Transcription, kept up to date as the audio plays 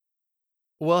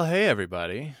Well, hey,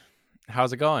 everybody.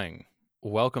 How's it going?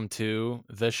 Welcome to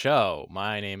the show.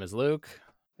 My name is Luke.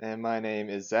 And my name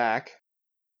is Zach.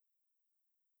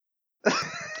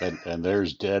 And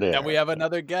there's dead air. And we have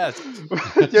another guest.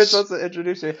 You're supposed to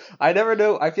introduce me. I never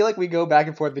know. I feel like we go back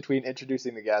and forth between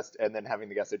introducing the guest and then having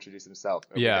the guest introduce himself.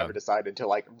 And Yeah. we never decide until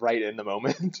like right in the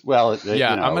moment. Well,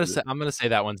 Yeah, I'm gonna say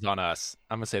that one's on us.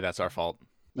 I'm gonna say that's our fault.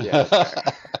 Yeah,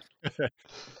 that's fair.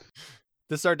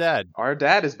 This is our dad. Our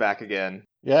dad is back again.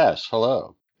 Yes,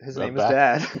 hello. His Well, name is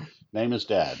back- Dad. Name is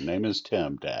Dad. Name is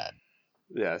Tim, Dad.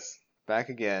 Yes, back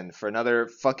again for another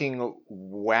fucking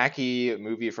wacky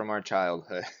movie from our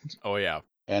childhood. Oh yeah.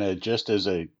 And it just as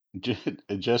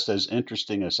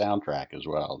interesting a soundtrack as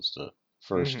well. It's the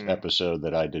first Mhm. episode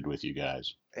that I did with you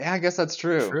guys. Yeah, I guess that's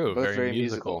true. True, Both very very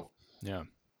musical. musical.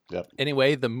 Yeah. Yep.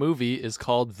 Anyway, the movie is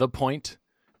called The Point,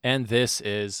 and this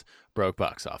is Broke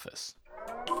Box Office.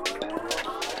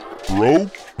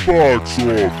 Broke box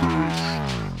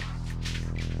office.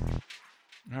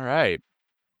 All right.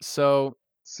 So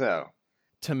So,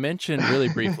 to mention really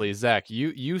briefly, Zach,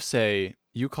 you say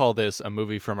you call this a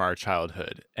movie from our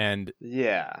childhood, and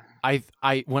yeah. I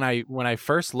when I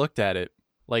first looked at it,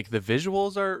 like the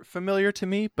visuals are familiar to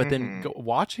me, but then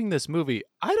watching this movie,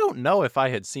 I don't know if I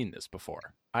had seen this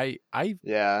before.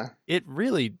 Yeah. It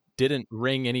really didn't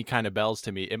ring any kind of bells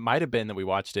to me. It might have been that we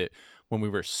watched it when we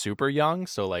were super young,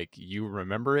 so like you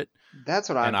remember it, That's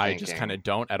what I'm and thinking. I just kind of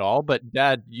don't at all. But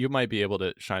Dad, you might be able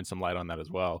to shine some light on that as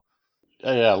well.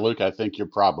 Yeah, Luke, I think you're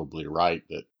probably right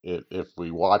that if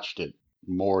we watched it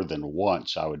more than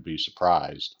once, I would be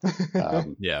surprised.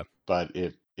 Yeah. But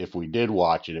if we did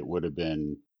watch it, it would have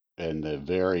been in the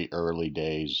very early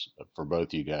days for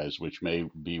both you guys, which may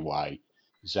be why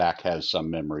Zach has some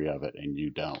memory of it and you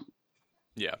don't.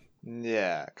 Yeah.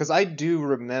 Yeah, because I do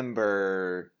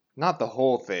remember not the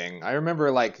whole thing. I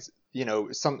remember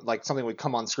something would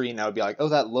come on screen and I would be like, "Oh,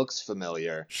 that looks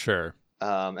familiar." Sure.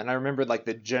 And I remembered like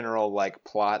the general like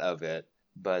plot of it,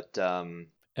 but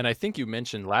And I think you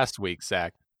mentioned last week,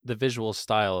 Zach, the visual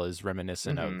style is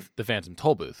reminiscent of the Phantom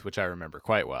Tollbooth, which I remember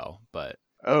quite well. But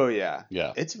oh yeah,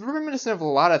 Yeah. it's reminiscent of a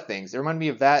lot of things. It reminded me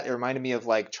of that. It reminded me of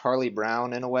like Charlie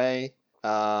Brown in a way.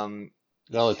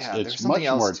 Well, Yeah, there's it's something much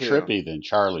else, more too. trippy than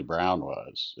Charlie Brown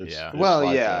was. Yeah. It's Well,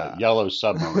 like yeah. a Yellow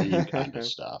Submarine kind of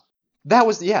stuff. That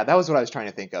was what I was trying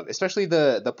to think of. Especially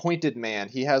the pointed man.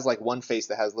 He has like one face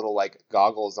that has little like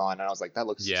goggles on, and I was like, that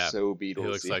looks Yeah, so he Beatlesy.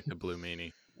 looks like the Blue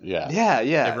Meanie. Yeah.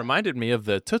 Yeah. It reminded me of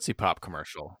the Tootsie Pop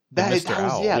commercial. the That Mr.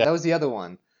 was Owl. that was the other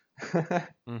one.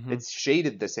 Mhm. It's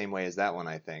shaded the same way as that one,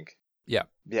 I think. Yeah.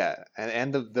 Yeah,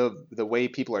 and the way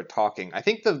people are talking. I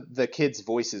think the kids'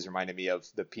 voices reminded me of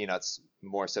the Peanuts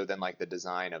more so than like the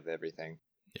design of everything.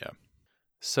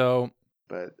 So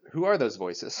But who are those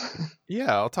voices?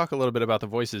 yeah, I'll talk a little bit about the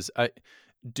voices.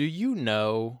 Do you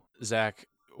know, Zach,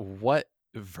 what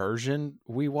version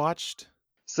we watched?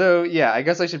 So yeah, I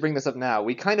guess I should bring this up now.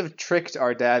 We kind of tricked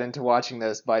our dad into watching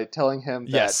this by telling him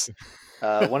that Yes.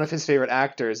 one of his favorite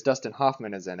actors, Dustin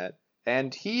Hoffman, is in it,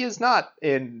 and he is not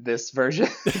in this version.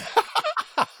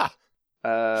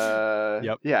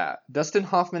 Yep. Yeah, Dustin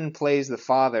Hoffman plays the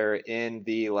father in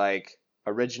the like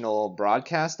original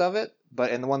broadcast of it,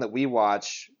 but in the one that we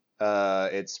watch,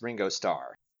 it's Ringo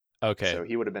Starr. Okay. So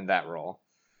he would have been that role.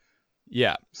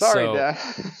 Yeah. Sorry, so,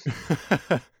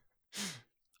 Dad.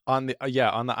 on the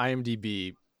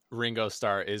IMDb, Ringo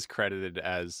Starr is credited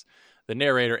as the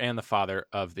narrator and the father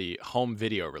of the home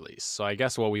video release. So I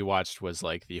guess what we watched was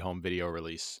like the home video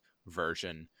release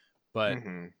version, but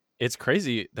Mhm. it's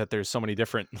crazy that there's so many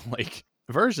different like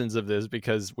versions of this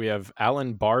because we have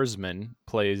Alan Barsman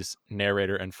plays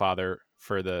narrator and father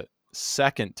for the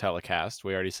second telecast.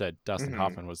 We already said Dustin Mhm.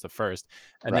 Hoffman was the first,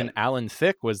 and Right. then Alan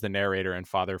Thicke was the narrator and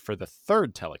father for the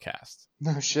third telecast.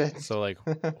 No shit. So like,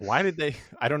 why did they?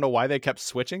 I don't know why they kept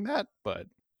switching that, but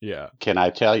yeah. Can I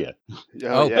tell you?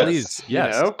 Oh, yes. please, You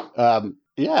yes. know?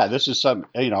 Yeah, this is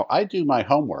I do my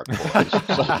homework,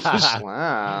 boys.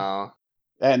 Wow.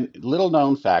 And little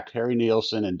known fact, Harry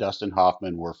Nielsen and Dustin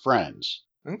Hoffman were friends.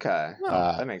 Okay.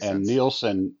 Oh, that makes and sense.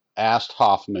 Nielsen asked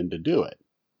Hoffman to do it.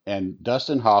 And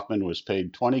Dustin Hoffman was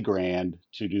paid $20,000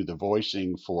 to do the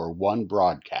voicing for one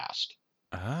broadcast.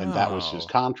 And that was his Oh.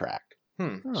 contract.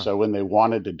 Huh. So when they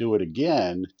wanted to do it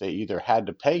again, they either had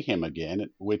to pay him again,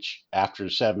 which after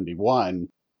 71,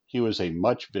 he was a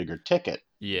much bigger ticket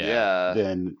Yeah.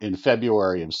 than in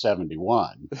February of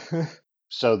 71.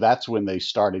 So that's when they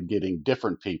started getting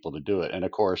different people to do it. And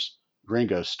of course,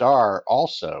 Ringo Starr,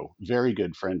 also very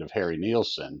good friend of Harry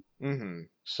Nielsen. Mm-hmm.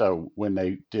 So when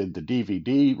they did the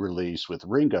DVD release with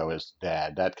Ringo as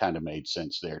dad, that kind of made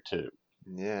sense there too.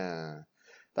 Yeah.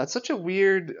 That's such a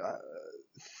weird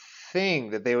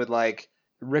thing that they would like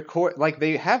record, like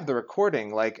they have the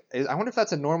recording. Like, I wonder if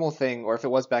that's a normal thing, or if it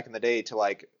was back in the day to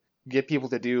like get people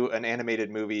to do an animated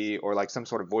movie or like some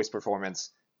sort of voice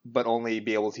performance, but only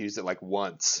be able to use it like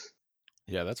once.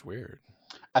 Yeah, that's weird.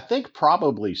 I think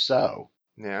probably so.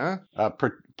 Yeah.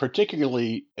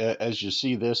 Particularly as you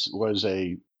see, this was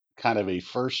a kind of a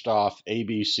first off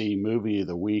ABC movie of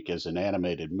the week as an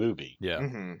animated movie. Yeah.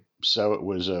 Mm-hmm. So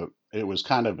it was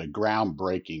kind of a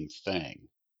groundbreaking thing.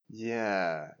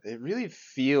 Yeah, it really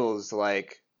feels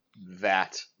like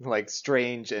that, like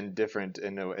strange and different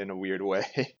in a weird way.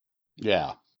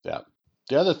 Yeah, yeah.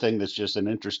 The other thing that's just an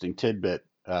interesting tidbit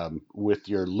with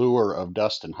your lure of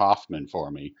Dustin Hoffman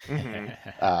for me,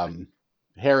 Mhm.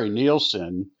 Harry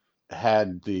Nielsen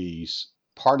had the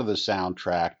part of the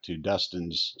soundtrack to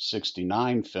Dustin's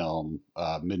 '69 film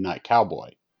Midnight Cowboy.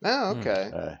 Oh, Hmm.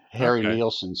 okay. Harry Okay.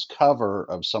 Nielsen's cover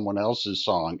of someone else's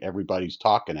song, "Everybody's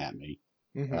Talking at Me."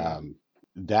 Mhm.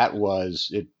 That was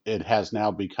it. It has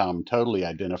now become totally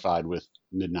identified with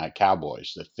Midnight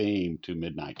Cowboys, the theme to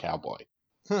Midnight Cowboy.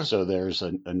 Huh. So there's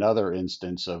another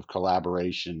instance of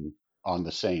collaboration on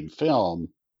the same film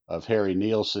of Harry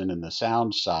Nielsen in the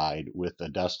sound side with the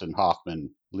Dustin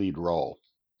Hoffman lead role.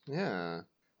 Yeah.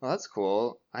 Well, that's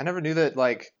cool. I never knew that.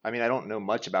 Like, I mean, I don't know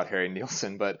much about Harry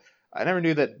Nielsen, but I never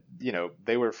knew that.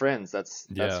 They were friends. That's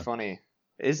Yeah. funny.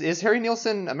 Is Harry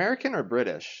Nielsen American or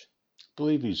British? I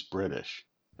believe he's British.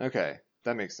 Okay,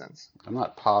 that makes sense. I'm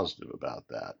not positive about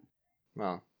that.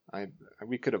 Well,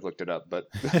 we could have looked it up, but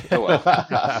oh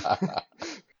well.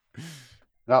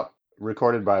 No,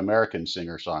 recorded by American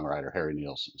singer-songwriter Harry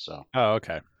Nielsen. So Oh,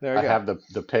 okay. There we I go. have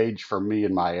the page for Me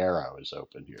and My Arrow is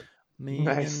open here. Me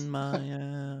Nice. and my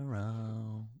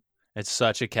arrow. It's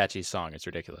such a catchy song. It's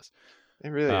ridiculous. It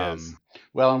really is.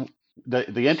 Well,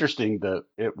 the interesting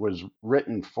it was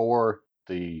written for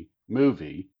the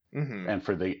movie Mm-hmm. and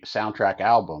for the soundtrack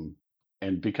album,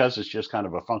 and because it's just kind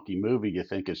of a funky movie, you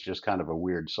think it's just kind of a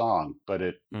weird song, but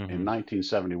it in Mhm.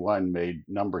 1971 made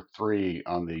number 3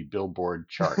 on the Billboard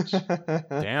charts.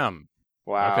 Damn.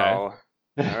 Wow.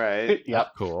 All right.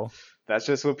 Yep. Cool. That's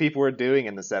just what people were doing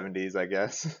in the 70s, I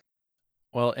guess.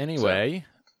 Well, anyway,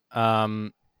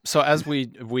 so as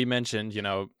we mentioned,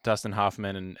 Dustin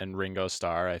Hoffman and Ringo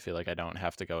Starr, I feel like I don't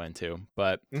have to go into,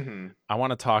 but Mm-hmm. I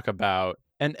want to talk about,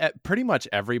 and pretty much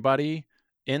everybody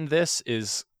in this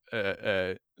is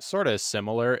sort of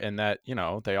similar in that,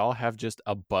 they all have just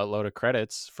a buttload of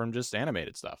credits from just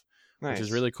animated stuff, Nice. which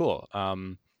is really cool.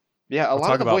 Yeah, a we'll lot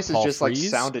talk of the about voices Paul just like Frees.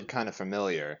 sounded kind of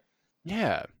familiar.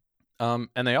 Yeah. And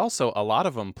they also, a lot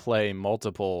of them play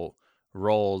multiple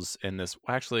roles in this.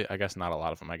 Actually, I guess not a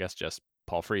lot of them. I guess just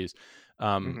Paul Frees.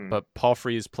 Mhm. But Paul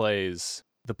Frees plays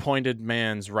the Pointed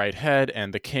Man's right head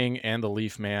and the King and the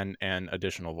Leaf Man and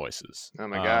additional voices. Oh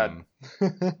my god.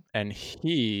 And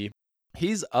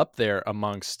he's up there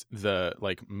amongst the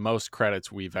like most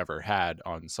credits we've ever had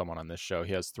on someone on this show.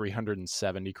 He has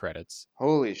 370 credits.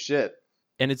 Holy shit.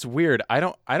 And it's weird. I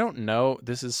don't know.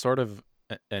 This is sort of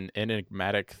an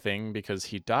enigmatic thing because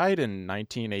he died in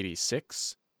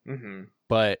 1986, Mm-hmm.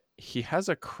 but he has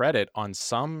a credit on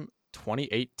some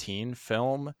 2018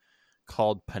 film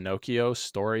called Pinocchio: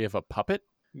 Story of a Puppet.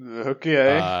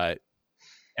 Okay.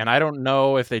 And I don't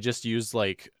know if they just used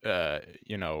like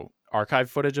archive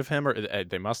footage of him, or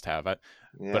they must have it.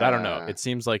 But I don't know. Yeah. It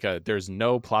seems like there's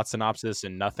no plot synopsis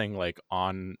and nothing like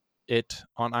on it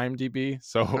on IMDb,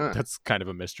 so Huh. that's kind of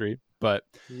a mystery. But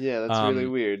Yeah, that's really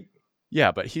weird.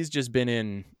 yeah, but he's just been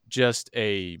in just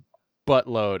a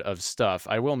buttload of stuff.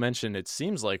 I will mention it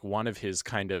seems like one of his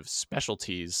kind of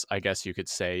specialties, I guess you could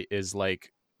say, is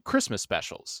like Christmas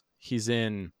specials. He's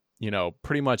in,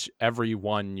 pretty much every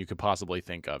one you could possibly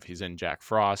think of. He's in Jack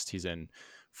Frost. He's in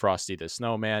Frosty the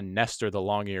Snowman, Nestor the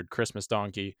Long-Eared Christmas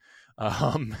Donkey.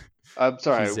 I'm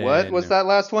sorry, he's what was in- that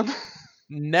last one?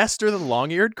 Nestor the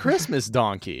Long-Eared Christmas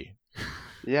Donkey.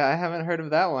 Yeah, I haven't heard of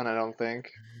that one, I don't think.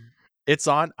 It's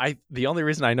on. The only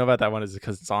reason I know about that one is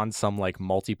because it's on some like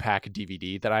multi-pack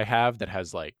DVD that I have that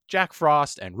has like Jack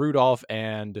Frost and Rudolph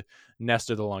and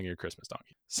Nestor the Long-Eared Christmas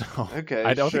Donkey. So Okay,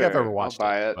 I don't think I've sure, ever I'll watched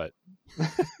buy it. but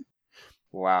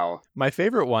Wow. my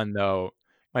favorite one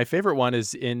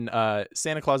is in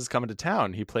Santa Claus is Coming to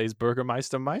Town. He plays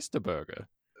Burgermeister Meisterburger.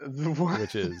 What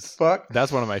Which the is- fuck?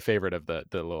 That's one of my favorite of the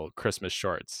little Christmas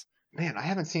shorts. Man, I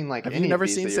haven't seen like Have any you never of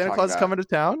these seen that you're Santa talking Claus is about. Coming to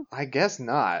Town? I guess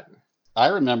not. I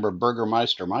remember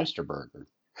Burgermeister Meisterburger.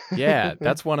 Yeah,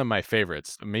 that's one of my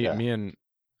favorites. Me Yeah. and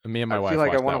my wife. I feel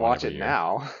like I want to watch it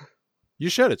now. You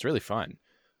should. It's really fun.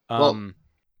 Well-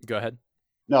 Go ahead.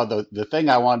 No, the thing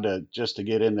I wanted to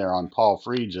get in there on Paul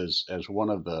Frees as one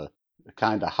of the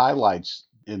kind of highlights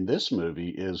in this movie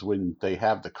is when they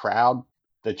have the crowd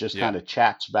that just Yeah. kind of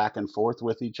chats back and forth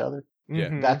with each other. Yeah.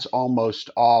 Mhm. That's almost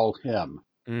all him.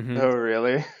 Mm-hmm. Oh,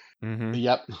 really? Mm-hmm.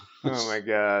 Yep. Oh my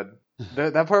god.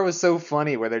 That part was so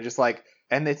funny where they're just like,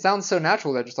 and it sounds so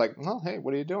natural. They're just like, oh, hey,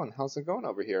 what are you doing? How's it going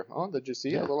over here? Oh, did you see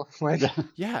a Yeah. little like?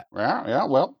 Yeah. Yeah,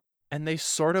 well, And they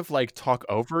sort of like talk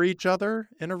over each other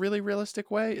in a really realistic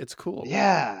way. It's cool.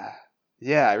 Yeah,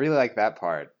 yeah, I really like that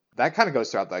part. That kind of goes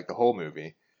throughout like the whole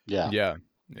movie, yeah. Yeah.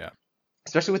 Yeah.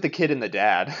 especially with the kid and the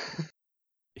dad.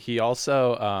 He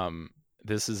also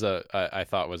this is I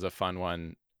thought was a fun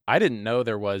one. I didn't know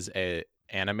there was a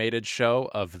animated show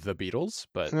of the Beatles,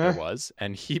 but there was,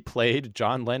 and he played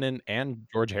John Lennon and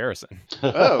George Harrison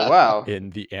Oh wow.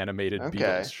 in the animated Okay.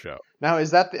 Beatles show. Now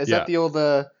is that Yeah. the old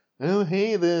oh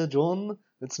hey there John,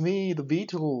 it's me the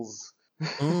Beatles,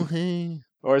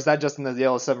 or is that just in the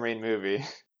Yellow Submarine movie?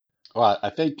 Well, I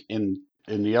think in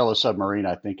the Yellow Submarine,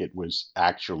 I think it was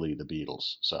actually the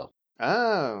Beatles. So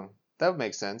Oh, that would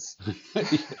make sense.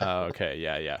 Oh, okay.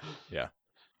 Yeah.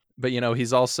 But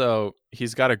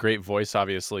he's got a great voice,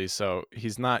 obviously. So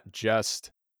he's not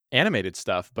just animated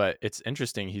stuff, but it's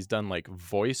interesting. He's done like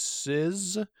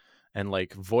voices and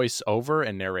like voiceover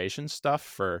and narration stuff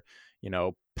for,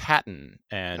 Patton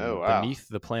and Oh wow. Beneath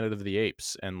the Planet of the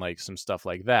Apes and like some stuff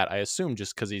like that. I assume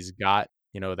just because he's got,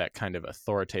 that kind of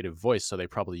authoritative voice. So they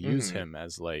probably use Mhm. him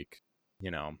as like,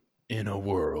 in a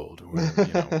world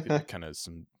where, kind of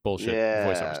some bullshit voiceover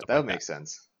Yeah, stuff that like would that. make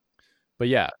sense. But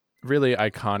yeah, really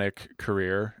iconic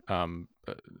career,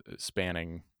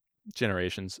 spanning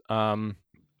generations. Then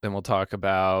we'll talk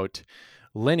about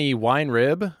Lenny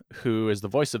Weinrib, who is the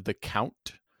voice of the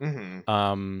Count.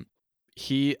 Mm-hmm.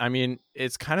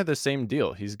 It's kind of the same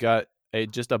deal. He's got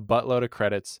just a buttload of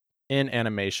credits in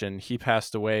animation. He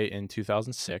passed away in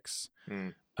 2006.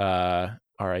 Mm.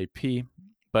 R.I.P.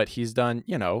 But he's done,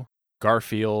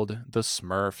 Garfield, The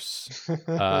Smurfs,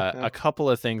 a couple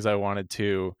of things a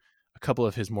couple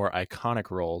of his more iconic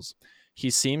roles. He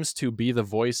seems to be the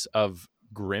voice of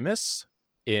Grimace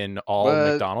in all What?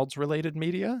 McDonald's related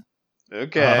media.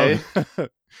 Okay.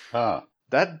 Huh.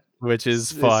 That Which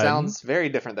is it fun. sounds very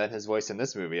different than his voice in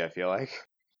this movie, I feel like.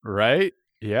 Right?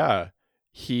 Yeah.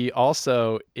 He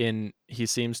also he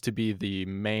seems to be the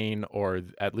main, or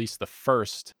at least the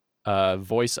first,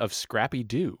 voice of Scrappy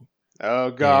Doo Oh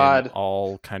in god.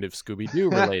 all kind of Scooby-Doo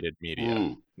related media.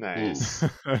 Mm. Nice.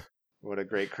 What a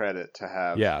great credit to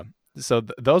have. Yeah. So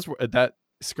those were that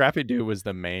Scrappy Doo was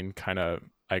the main kind of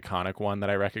iconic one that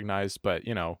I recognized, but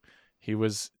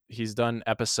he's done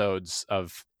episodes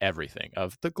of everything,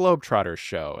 of the Globetrotters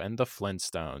show and the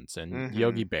Flintstones and Mhm.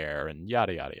 Yogi Bear and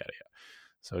yada yada yada.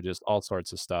 So just all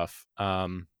sorts of stuff.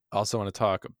 Also want to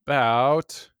talk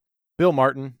about Bill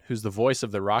Martin, who's the voice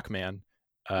of the Rockman.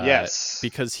 Yes.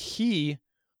 Because he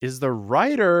is the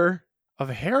writer of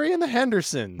Harry and the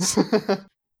Hendersons.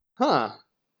 Huh.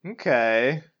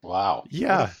 Okay. Wow.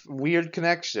 Yeah. What a weird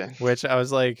connection. Which I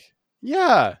was like,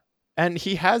 yeah. And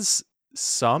he has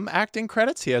some acting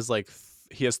credits. He has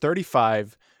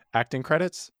 35 acting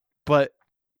credits, but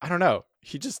I don't know.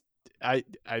 He just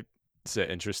it's an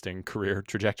interesting career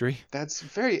trajectory. That's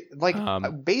very like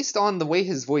Um, based on the way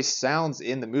his voice sounds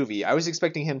in the movie. I was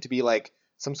expecting him to be like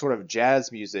some sort of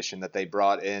jazz musician that they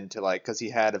brought in to like, because he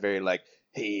had a very like,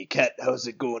 "Hey cat, how's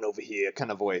it going over here?"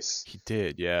 kind of voice. He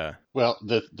did, yeah. Well,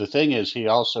 the thing is, he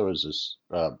also is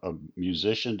a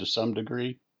musician to some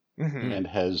degree, Mm-hmm. and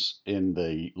has in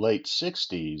the late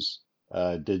 '60s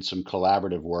did some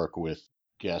collaborative work with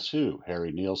guess who?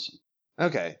 Harry Nilsson.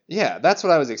 Okay, yeah, that's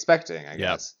what I was expecting. I Yep.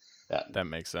 guess. Yeah. That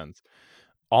makes sense.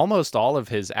 Almost all of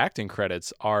his acting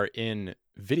credits are in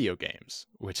video games,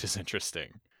 which is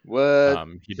interesting. What?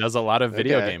 He does a lot of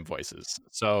video Okay. game voices.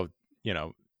 So,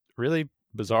 really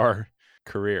bizarre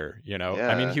career, I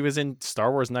mean, Yeah. he was in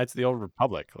Star Wars Knights of the Old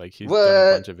Republic. Like, he's What?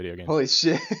 done a bunch of video games. Holy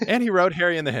shit! And he wrote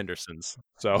Harry and the Hendersons.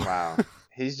 So Wow,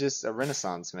 he's just a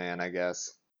Renaissance man, I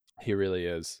guess. he really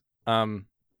is.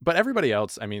 But everybody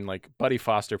else, I mean, like Buddy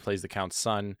Foster plays the Count's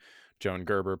son, Joan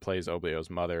Gerber plays Oblio's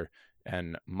mother,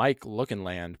 and Mike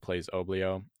Lookinland plays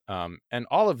Oblio. And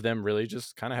all of them really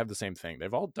just kind of have the same thing.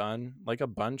 They've all done like a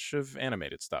bunch of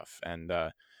animated stuff. And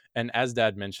as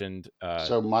Dad mentioned,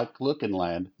 So Mike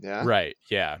Lookinland. Yeah. right,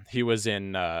 yeah, he was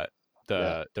in Yeah.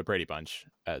 the Brady Bunch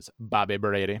as Bobby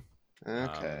Brady.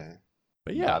 Okay.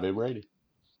 But yeah, Bobby Brady.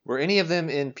 Were any of them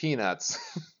in Peanuts?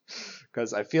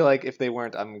 Because I feel like if they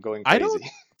weren't, I'm going I crazy. don't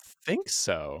think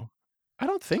so. I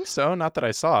don't think so. Not that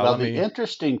I saw. Well, Let the me.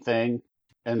 interesting thing,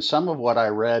 and some of what I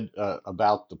read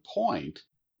about the point,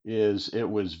 is it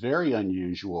was very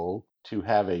unusual to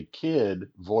have a kid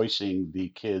voicing the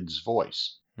kid's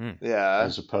voice, Yeah.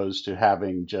 as opposed to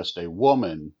having just a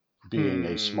woman being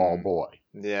a small boy.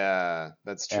 Yeah,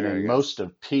 that's And true, I in guess. most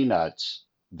of Peanuts,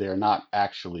 they're not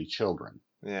actually children.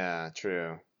 Yeah,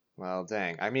 true. Well,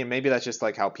 dang. I mean, maybe that's just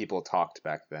like how people talked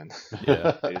back then.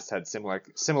 Yeah. They just had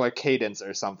similar cadence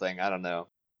or something. I don't know.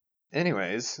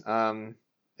 Anyways,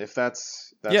 if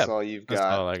that's Yeah, all you've that's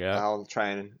got, all I got. I'll try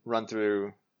and run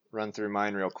through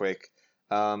mine real quick.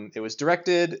 It was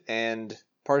directed and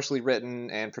partially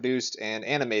written and produced and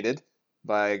animated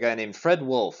by a guy named Fred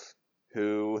Wolf,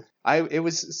 who it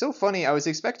was so funny. I was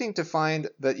expecting to find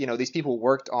that, these people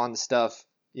worked on stuff,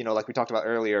 like we talked about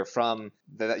earlier from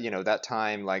that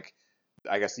time, like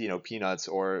I guess, Peanuts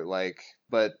or like,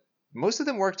 but most of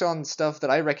them worked on stuff that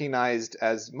I recognized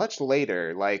as much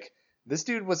later. Like this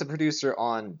dude was a producer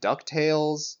on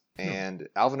DuckTales and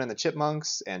Alvin and the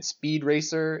Chipmunks and Speed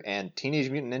Racer and Teenage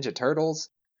Mutant Ninja Turtles.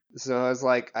 So I was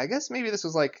like, I guess maybe this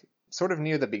was like sort of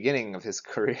near the beginning of his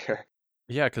career.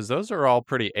 Yeah, because those are all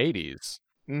pretty 80s.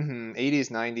 80s,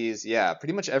 90s, yeah.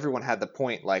 Pretty much everyone had the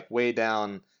point like way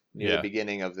down near the Yeah.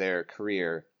 beginning of their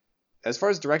career. As far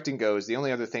as directing goes, the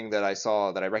only other thing that I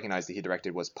saw that I recognized that he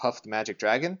directed was Puff the Magic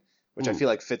Dragon, which I Ooh. feel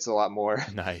like fits a lot more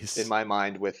Nice. in my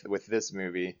mind with this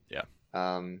movie. Yeah.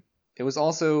 It was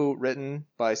also written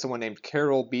by someone named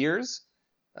Carol Beers.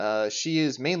 She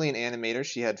is mainly an animator.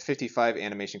 She had 55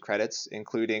 animation credits,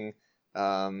 including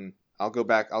I'll go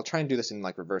back. I'll try and do this in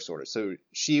like reverse order. So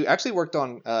she actually worked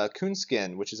on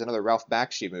Coonskin, which is another Ralph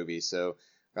Bakshi movie. So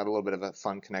got a little bit of a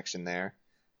fun connection there.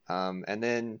 And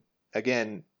then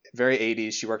again, very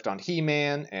 80s. She worked on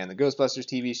He-Man and the Ghostbusters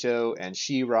TV show and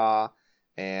She-Ra,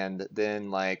 and then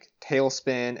like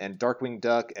Tailspin and Darkwing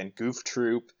Duck and Goof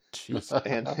Troop, Jeez.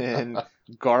 and then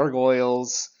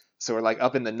Gargoyles. So we're like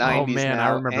up in the 90s Oh man, now.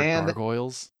 I remember and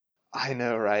Gargoyles. I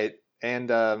know, right?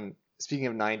 And speaking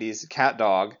of 90s, Cat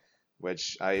Dog,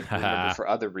 which I remember for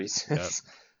other reasons.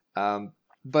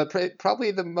 But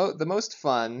probably the most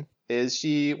fun is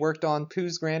she worked on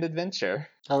Pooh's Grand Adventure.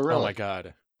 Oh, really? Oh my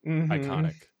god, Mhm.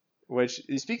 iconic. Which,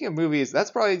 speaking of movies,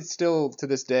 that's probably still to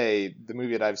this day the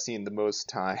movie that I've seen the most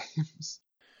times.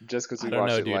 Just because I we don't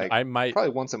watched know, it dude. like I might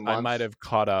probably once a month. I might have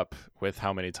caught up with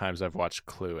how many times I've watched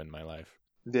Clue in my life.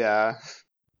 Yeah,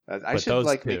 I But should those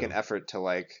like make two. an effort to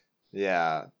like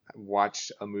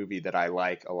watch a movie that I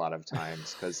like a lot of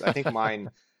times, because I think mine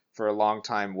for a long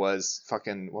time was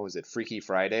fucking, what was it, Freaky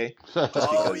Friday? Just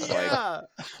because like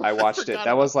I watched it.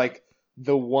 That was like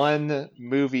the one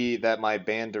movie that my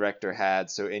band director had.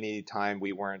 So anytime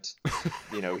we weren't,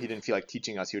 he didn't feel like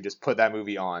teaching us, he would just put that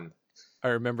movie on. I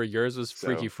remember yours was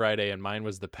Freaky So- Friday and mine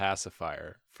was The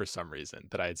Pacifier for some reason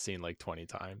that I had seen like 20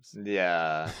 times.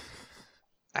 Yeah.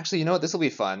 Actually, you know what? This will be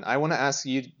fun. I want to ask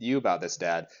you about this,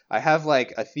 Dad. I have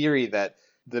like a theory that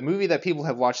the movie that people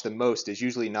have watched the most is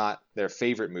usually not their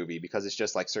favorite movie because it's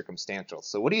just like circumstantial.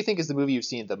 So what do you think is the movie you've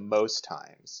seen the most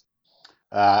times?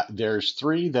 There's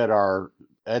three that are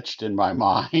etched in my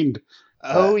mind,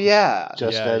 Oh yeah.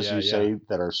 just Yeah, as yeah, you yeah. say,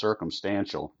 that are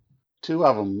circumstantial. Two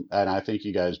of them, and I think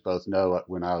you guys both know,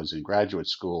 when I was in graduate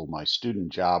school, my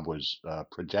student job was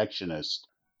projectionist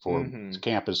for Mhm.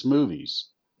 campus movies.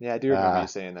 Yeah, I do remember you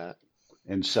saying that.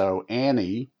 And so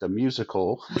Annie, the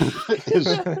musical,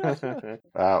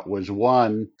 was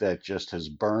one that just has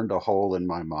burned a hole in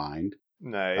my mind.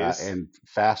 Nice. And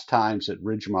Fast Times at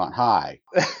Ridgemont High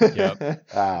Yep.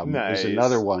 Nice. is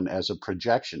another one as a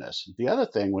projectionist. The other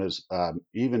thing was,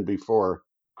 even before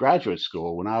graduate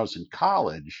school, when I was in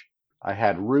college, I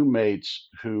had roommates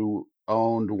who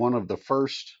owned one of the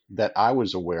first that I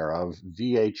was aware of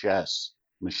VHS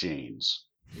machines.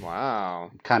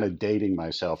 Wow. Kind of dating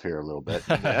myself here a little bit.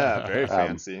 Yeah, very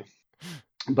fancy.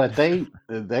 But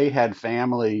they had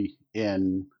family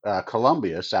in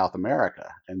Colombia, South America,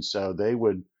 and so they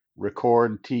would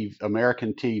record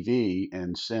American TV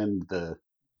and send the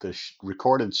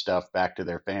recorded stuff back to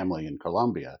their family in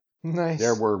Colombia. Nice.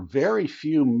 There were very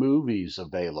few movies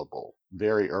available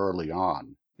very early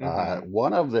on. Mhm.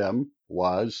 One of them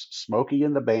was Smokey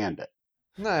and the Bandit,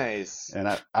 Nice. and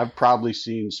I've probably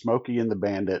seen Smokey and the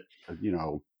Bandit,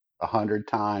 100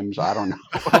 times. I don't know.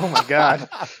 Oh my god.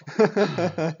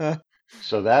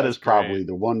 So that That's is probably great.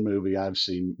 the one movie I've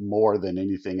seen more than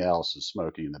anything else is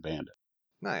Smokey and the Bandit.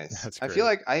 Nice. That's I feel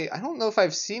great. like I don't know if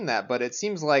I've seen that, but it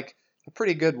seems like a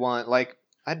pretty good one. Like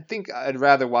I think I'd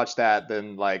rather watch that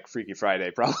than like Freaky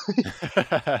Friday, probably.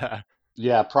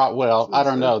 Yeah, well, I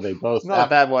don't know. They both It's not a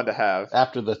bad one to have.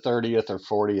 after the 30th or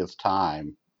 40th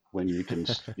time when you can,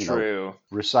 True.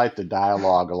 recite the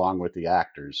dialogue along with the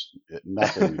actors,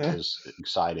 nothing is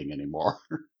exciting anymore.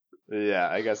 Yeah,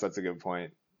 I guess that's a good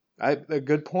point. A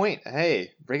good point.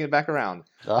 Hey, bring it back around.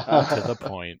 To the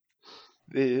point.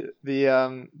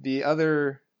 The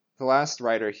the last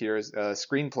writer here is a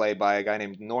screenplay by a guy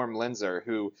named Norm Linzer,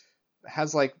 who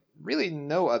has like really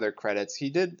no other credits. He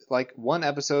did like one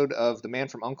episode of The Man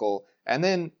from U.N.C.L.E., and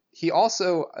then he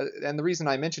also, and the reason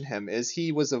I mention him is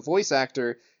he was a voice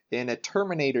actor in a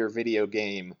Terminator video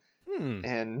game.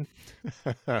 And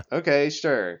okay,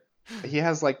 sure. He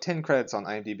has like 10 credits on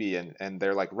IMDb, and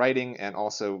they're like writing and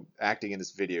also acting in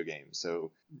this video game.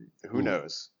 So who Ooh.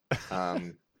 knows?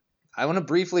 I want to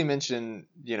briefly mention,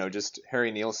 just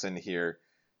Harry Nielsen here,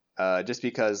 just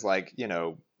because like,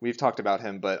 we've talked about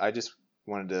him, but I just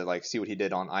wanted to like see what he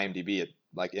did on IMDb,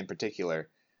 like in particular.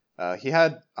 He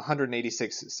had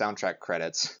 186 soundtrack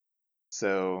credits.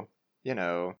 So,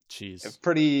 Jeez.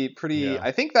 pretty. Yeah.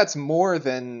 I think that's more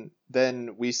than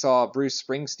we saw Bruce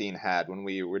Springsteen had when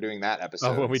we were doing that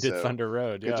episode. Oh, when we did So, Thunder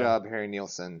Road. good Yeah. job, Harry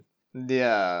Nielsen.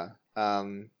 Yeah.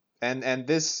 And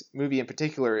this movie in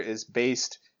particular is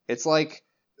based. It's like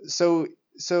so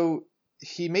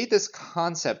he made this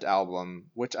concept album,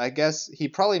 which I guess he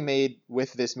probably made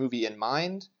with this movie in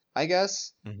mind, I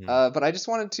guess. Mhm. But I just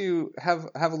wanted to have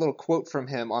a little quote from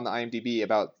him on the IMDb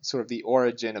about sort of the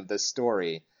origin of this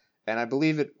story. And I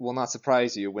believe it will not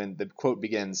surprise you when the quote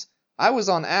begins, "I was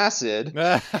on acid,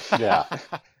 Yeah.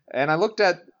 and I looked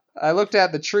at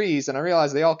the trees, and I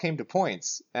realized they all came to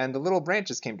points, and the little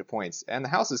branches came to points, and the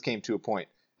houses came to a point.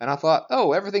 And I thought,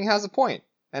 oh, everything has a point.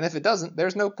 And if it doesn't,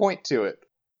 there's no point to it."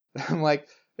 I'm like,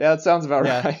 yeah, that sounds about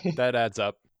Yeah, right. that adds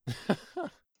up.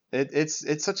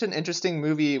 It's such an interesting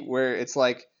movie where it's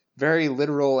like very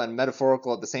literal and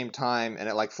metaphorical at the same time, and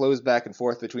it like flows back and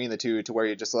forth between the two to where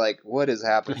you're just like, what is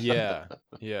happening? Yeah.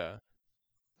 Yeah.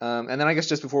 And then I guess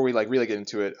just before we like really get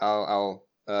into it, I'll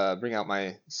bring out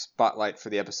my spotlight for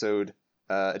the episode.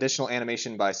 Additional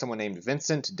animation by someone named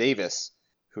Vincent Davis,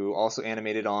 who also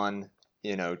animated on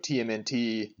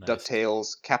TMNT, Nice.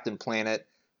 DuckTales, Captain Planet,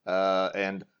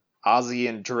 and Ozzy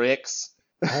and Drix.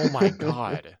 Oh my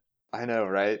god. I know,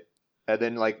 right? And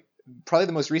then like probably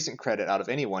the most recent credit out of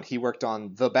anyone, he worked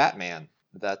on The Batman,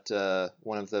 that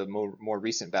one of the more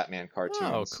recent Batman cartoons.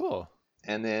 Oh, cool.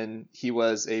 And then he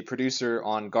was a producer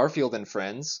on Garfield and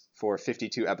Friends for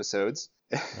 52 episodes.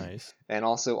 Nice. And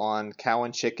also on Cow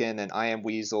and Chicken and I Am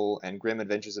Weasel and Grim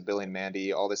Adventures of Billy and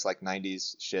Mandy, all this like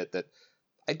 90s shit that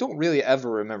I don't really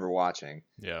ever remember watching.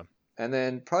 Yeah. And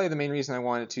then probably the main reason I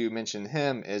wanted to mention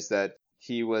him is that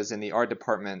he was in the art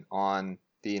department on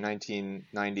the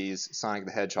 1990s Sonic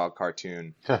the Hedgehog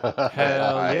cartoon that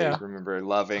Hell I yeah. remember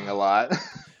loving a lot.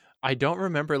 I don't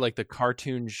remember like the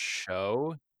cartoon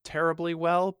show terribly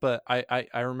well, but I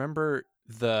remember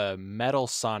the Metal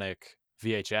Sonic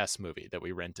VHS movie that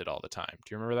we rented all the time.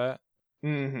 Do you remember that?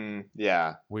 Mm-hmm.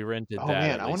 Yeah. We rented Oh, that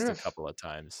man, at I least wonder a if- couple of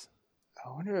times. I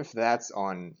wonder if that's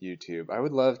on YouTube. I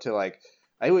would love to like.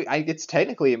 It's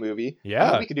technically a movie.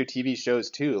 Yeah. We could do TV shows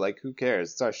too. Like, who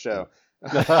cares? It's our show.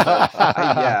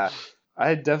 Yeah,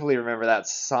 I definitely remember that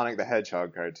Sonic the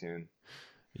Hedgehog cartoon.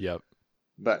 Yep.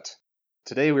 But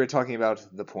today we were talking about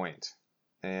The Point,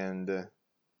 and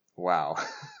wow.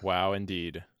 Wow,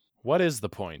 indeed. What is the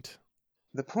point?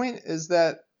 The point is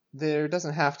that there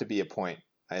doesn't have to be a point,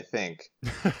 I think.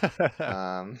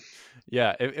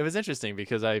 Yeah, it was interesting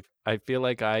because I feel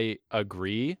like I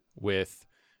agree with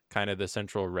kind of the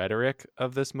central rhetoric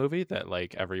of this movie that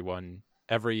like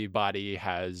everybody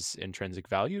has intrinsic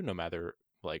value no matter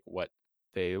like what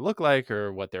they look like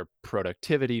or what their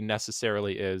productivity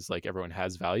necessarily is. Like everyone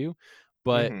has value,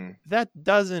 but Mhm. that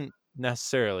doesn't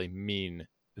necessarily mean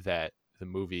that the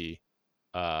movie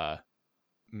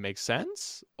makes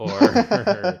sense or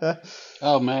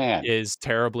Oh man, is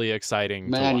terribly exciting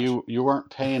man, to watch. you weren't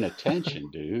paying attention,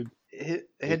 dude.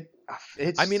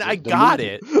 It's I mean, I the got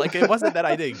movie. it. Like, it wasn't that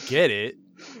I didn't get it,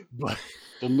 but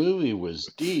The movie was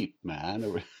deep,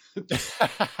 man.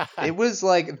 it was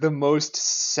like the most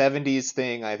 70s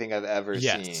thing I think I've ever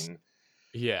Yes. seen.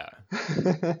 yeah.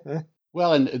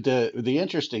 Well, and the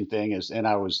interesting thing is, and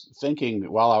I was thinking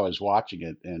while I was watching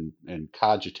it and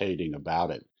cogitating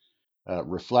about it,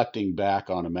 reflecting back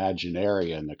on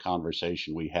Imaginaria and the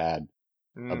conversation we had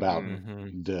about Mhm.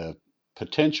 Mhm. the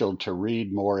potential to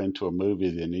read more into a movie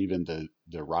than even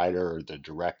the writer or the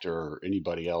director or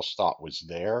anybody else thought was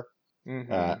there.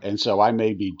 Mhm. And so I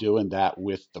may be doing that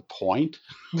with The Point.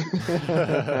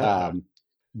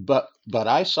 But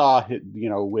I saw,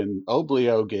 when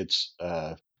Oblio gets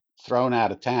thrown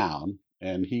out of town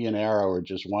and he and Arrow are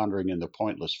just wandering in the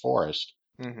pointless forest,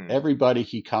 Mhm. everybody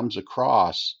he comes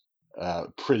across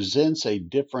presents a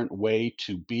different way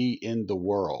to be in the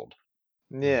world.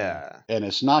 Yeah. And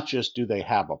it's not just do they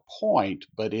have a point,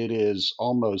 but it is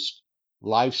almost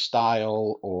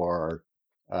lifestyle or,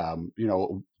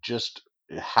 just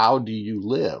how do you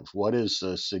live? What is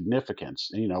the significance?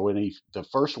 You know, the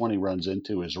first one he runs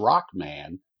into is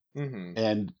Rockman, Mm-hmm.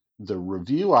 and the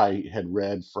review I had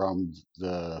read from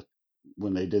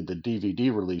when they did the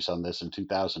DVD release on this in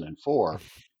 2004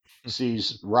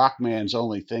 sees Rockman's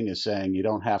only thing is saying you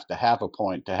don't have to have a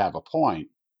point to have a point.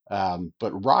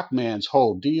 But Rockman's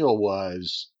whole deal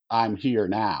was, I'm here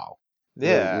now.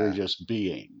 We're Yeah. just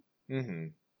being. Mm-hmm.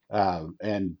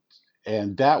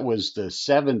 And that was the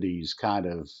 70s kind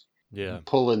of Yeah.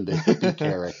 pulling the hippie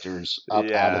characters up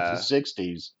out of the Yeah.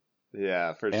 60s.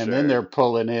 Yeah, for And sure. then they're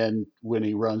pulling in when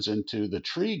he runs into the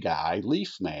tree guy,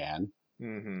 Leaf Man.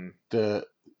 Mm-hmm.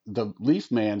 The Leaf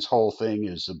Man's whole thing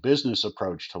is a business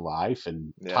approach to life,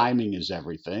 and Yeah. timing is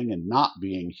everything, and not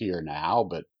being here now,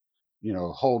 but you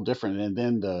know, whole different. And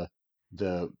then the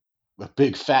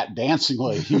big fat dancing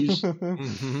ladies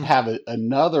Mhm. have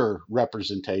another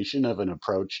representation of an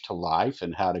approach to life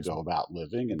and how to go about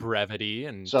living, and Brevity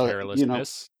and so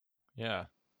carelessness. Yeah.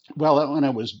 well, when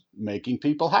it was making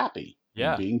people happy and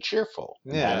Yeah. being cheerful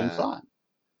and having Yeah. fun.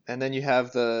 And then you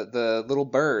have the little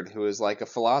bird who is like a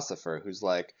philosopher who's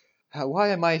like, why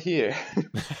am I here?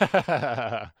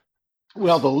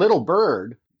 Well, the little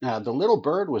bird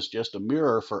was just a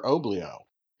mirror for Oblio,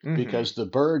 Mhm. because the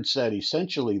bird said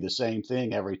essentially the same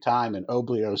thing every time, and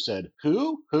Oblio said,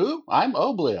 "Who? I'm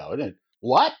Oblio." And then,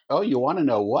 what? Oh, you want to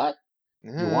know what?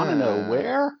 You want to know Ah,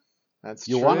 where? that's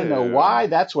You want to know true. why?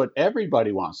 That's what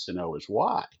everybody wants to know, is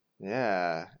why.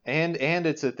 Yeah, and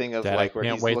it's a thing of Dad, like I where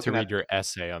can't he's wait to looking read at. your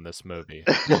essay on this movie.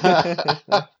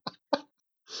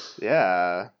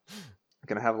 Yeah,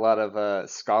 gonna have a lot of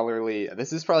scholarly.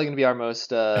 This is probably gonna be our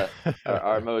most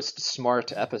our most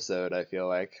smart episode. I feel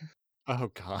like.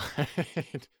 Oh God.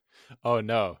 Oh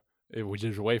no. We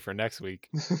just wait for next week.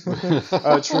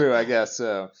 Oh, true. I guess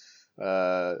so.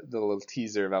 The little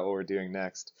teaser about what we're doing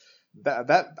next.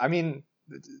 That I mean,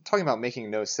 talking about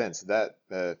making no sense. That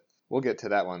we'll get to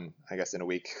that one, I guess, in a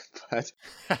week. But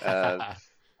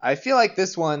I feel like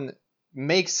this one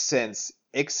makes sense,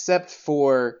 except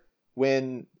for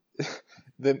when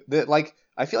the like.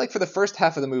 I feel like for the first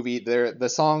half of the movie, the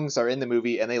songs are in the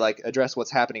movie and they like address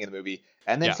what's happening in the movie,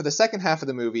 and then Yeah. for the second half of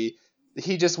the movie,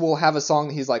 he just will have a song.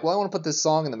 He's like, well, I want to put this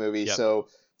song in the movie, Yep. so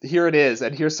here it is,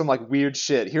 and here's some like weird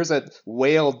shit. Here's a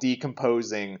whale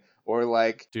decomposing, or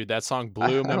like, Dude, that song I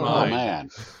blew my don't know. Oh mind. man,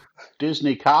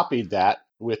 Disney copied that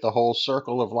with the whole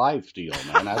Circle of Life deal,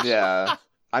 man. That's, Yeah.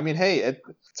 I mean, hey,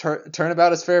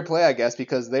 turnabout is fair play, I guess,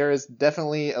 because there is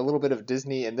definitely a little bit of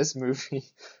Disney in this movie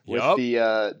with Yup.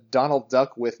 the Donald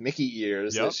Duck with Mickey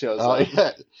ears Yup. that shows oh up.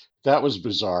 yeah, that was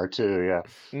bizarre too. Yeah.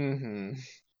 Mm-hmm.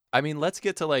 I mean, let's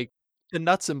get to like the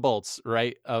nuts and bolts,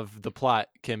 right, of the plot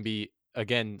can be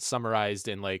again summarized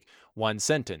in like one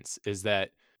sentence, is that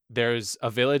there's a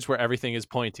village where everything is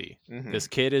pointy. Mm-hmm. This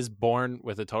kid is born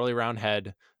with a totally round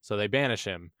head, so they banish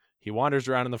him. He wanders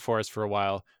around in the forest for a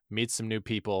while, meets some new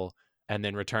people, and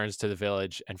then returns to the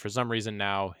village, and for some reason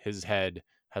now his head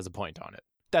has a point on it.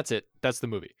 That's it. That's the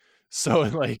movie. So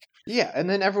like, Yeah, and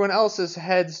then everyone else's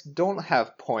heads don't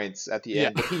have points at the Yeah.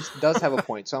 end, but he does have a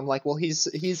point. So I'm like, well, he's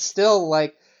still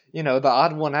like, you know, the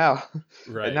odd one out.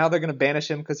 right. And now they're gonna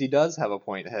banish him because he does have a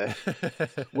point head.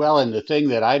 Well, and the thing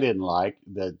that I didn't like,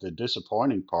 the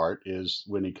disappointing part, is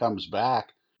when he comes back,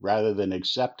 rather than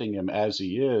accepting him as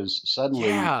he is, suddenly,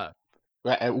 yeah.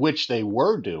 which they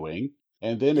were doing,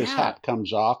 and then his Yeah. hat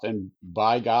comes off, and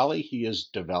by golly, he has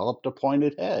developed a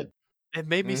pointed head. It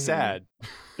made me Mhm. sad.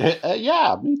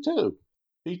 Yeah, me too.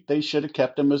 They should have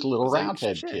kept him as a little It's like,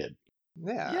 roundhead shit. kid.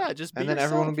 Yeah. Yeah, just be And then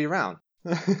everyone will yourself. be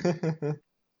around.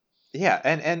 Yeah,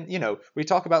 and you know, we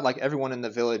talk about like everyone in the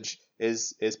village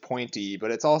is pointy,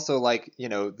 but it's also like, you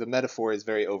know, the metaphor is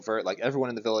very overt. Like everyone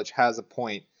in the village has a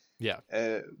point. Yeah.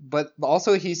 But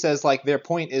also he says like their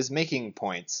point is making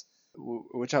points,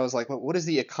 which I was like, what is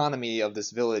the economy of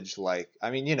this village like?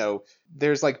 I mean, you know,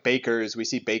 there's like bakers, we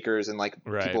see bakers and like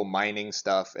Right. people mining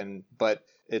stuff, but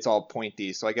it's all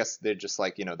pointy. So I guess they're just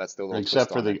like, you know, that's their little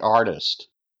Except twist for on the it. artist.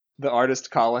 The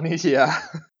artist colony. Yeah.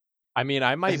 I mean,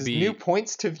 I might This is be. new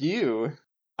points to view.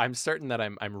 I'm certain that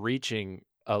I'm reaching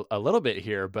a little bit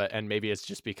here, and maybe it's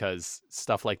just because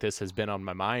stuff like this has been on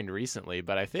my mind recently.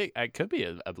 But I think it could be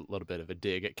a little bit of a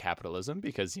dig at capitalism,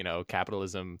 because you know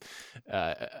capitalism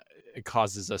it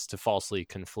causes us to falsely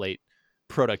conflate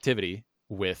productivity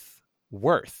with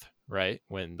worth, right?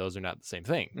 When those are not the same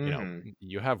thing. You know, Mhm.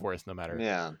 you have worth no matter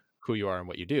Yeah. who you are and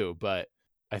what you do. But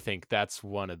I think that's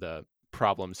one of the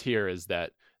problems here, is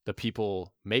that the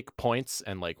people make points,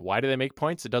 and like, why do they make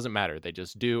points? It doesn't matter. They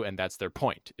just do. And that's their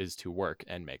point, is to work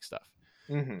and make stuff.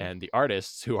 Mhm. And the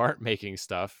artists who aren't making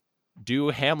stuff do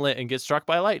Hamlet and get struck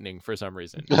by lightning for some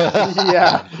reason.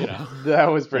 Yeah, You know.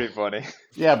 that was pretty funny.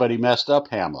 Yeah, but he messed up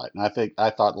Hamlet, and I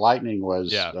thought lightning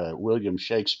was Yeah. William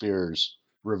Shakespeare's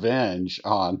revenge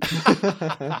on.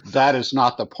 That is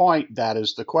not the point. That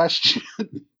is the question.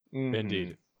 Mhm.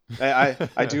 Indeed.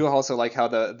 I do also like how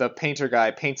the painter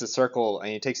guy paints a circle and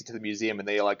he takes it to the museum and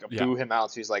they like Yeah. boo him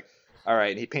out. So he's like, all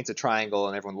right, and he paints a triangle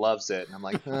and everyone loves it. And I'm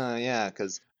like, yeah,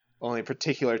 because only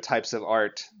particular types of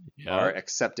art are Yeah.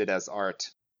 accepted as art.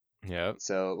 Yeah.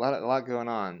 So a lot going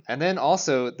on. And then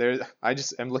also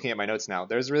I'm looking at my notes now.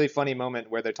 There's a really funny moment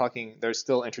where they're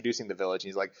still introducing the village. And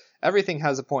he's like, everything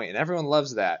has a point and everyone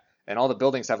loves that. And all the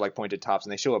buildings have like pointed tops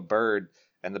and they show a bird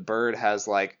and the bird has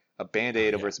like a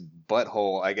band-aid over its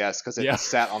butthole, I guess, because it Yeah.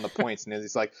 sat on the points. And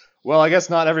he's like, well, I guess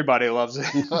not everybody loves it.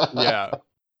 Yeah.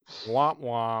 Womp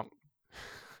womp.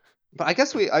 But I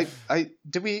guess we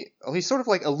sort of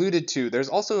like alluded to, there's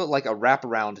also like a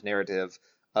wraparound narrative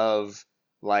of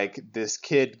like this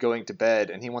kid going to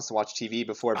bed and he wants to watch TV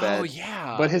before bed. Oh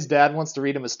yeah. But his dad wants to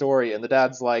read him a story and the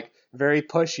dad's like very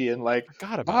pushy and like,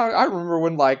 Forgot about I remember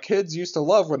when like kids used to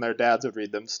love when their dads would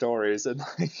read them stories and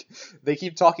like they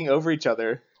keep talking over each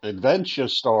other. Adventure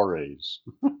stories.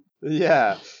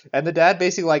 Yeah. And the dad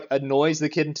basically like annoys the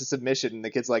kid into submission and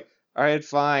the kid's like, all right,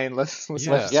 fine, let's Yeah.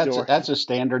 watch the Yeah, story. that's a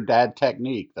standard dad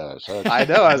technique, though. So it's I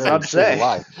know, I was very about to true say.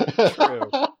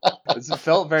 life. It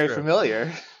felt very True.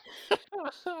 familiar.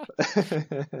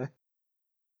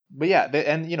 But yeah,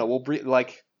 and you know,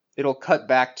 it'll cut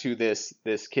back to this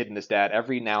kid and this dad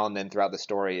every now and then throughout the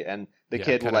story, and the Yeah,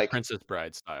 kid will kinda like, Princess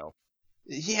Bride style.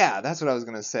 yeah, that's what I was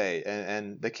gonna say,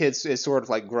 and the kid is sort of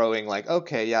like growing, like,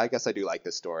 okay, yeah, I guess I do like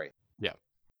this story. Yeah.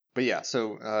 But yeah,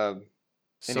 so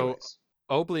So anyways,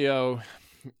 Oblio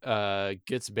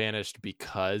gets banished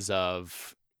because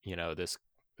of, this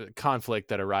conflict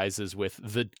that arises with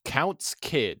the Count's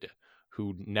kid,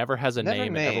 who never has a Never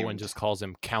name and everyone named. just calls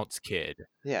him Count's kid,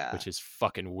 yeah, which is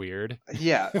fucking weird.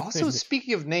 yeah. Also,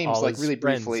 speaking of names, All like his really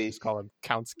friends briefly, just call him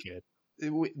Count's kid.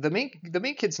 the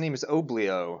main kid's name is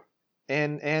Oblio,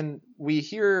 and we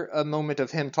hear a moment of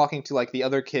him talking to like the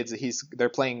other kids that they're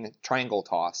playing triangle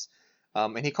toss,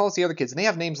 and he calls the other kids and they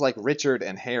have names like Richard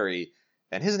and Harry,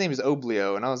 and his name is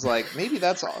Oblio, and I was like, maybe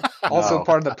that's also No.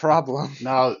 part of the problem.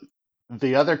 Now,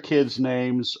 the other kids'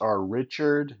 names are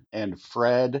Richard and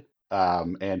Fred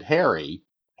and Harry.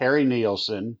 Harry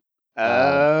Nielsen.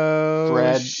 Oh,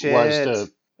 Fred shit.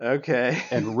 was Okay.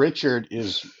 and Richard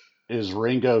is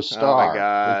Ringo Oh Starr. my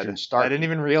god. Richard Starkey. I didn't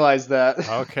even realize that.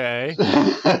 Okay.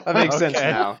 That makes sense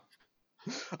Okay. now.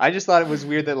 I just thought it was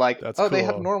weird that like, That's they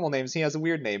have cool. normal names. He has a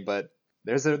weird name, but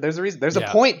there's a reason. There's a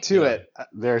Yeah, point to yeah. it.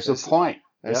 There's a There's- point.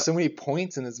 There's Yep. so many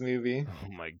points in this movie.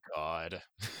 Oh my god.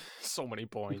 So many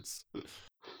points.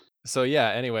 So yeah,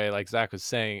 anyway, like Zach was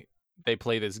saying, they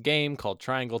play this game called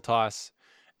Triangle Toss,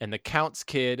 and the Count's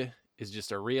kid is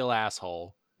just a real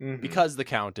asshole Mhm. because the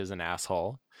Count is an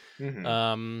asshole.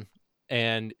 Mhm.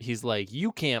 And he's like,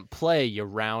 you can't play, you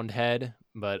roundhead.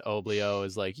 But Oblio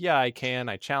is like, yeah, I can.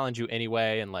 I challenge you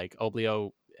anyway. And like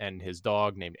Oblio and his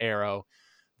dog named Arrow,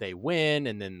 they win,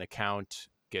 and then the Count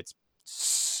gets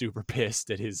super pissed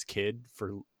at his kid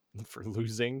for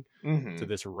losing Mhm. to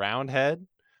this roundhead.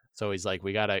 So he's like,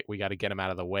 we gotta get him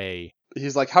out of the way.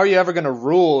 He's like, how are you ever gonna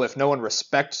rule if no one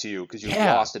respects you because you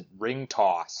Yeah. lost at ring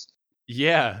toss?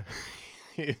 Yeah.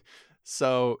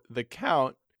 So the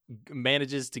Count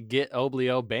manages to get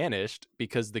Oblio banished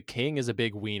because the king is a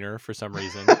big wiener for some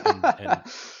reason and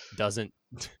doesn't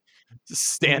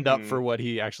stand up for what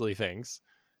he actually thinks.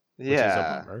 Which is a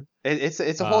Yeah. bummer.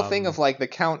 It's a whole thing of like the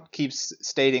Count keeps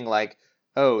stating like,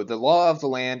 oh, the law of the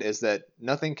land is that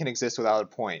nothing can exist without a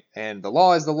point, and the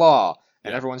law is the law.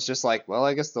 And Yeah. everyone's just like, well,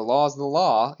 I guess the law is the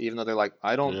law, even though they're like,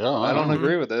 I don't Mhm.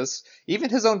 agree with this. Even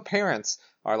his own parents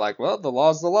are like, well, the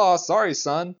law's the law. Sorry,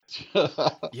 son.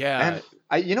 Yeah.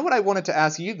 And you know what I wanted to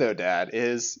ask you though, Dad,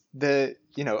 is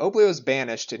Oblio's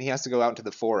banished and he has to go out into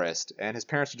the forest, and his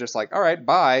parents are just like, all right,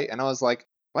 bye. And I was like,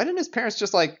 why didn't his parents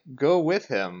just like go with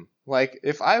him? Like,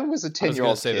 if I was a I was 10-year-old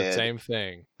gonna say kid the same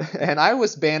thing. and I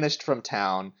was banished from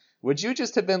town, would you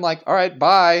just have been like, all right,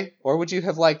 bye? Or would you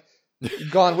have like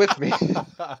gone with me?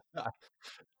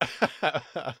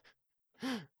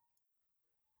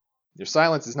 Your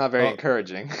silence is not very Oh.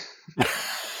 encouraging.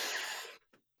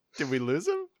 Did we lose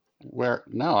him? Where?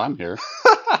 No, I'm here.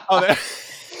 Oh, there.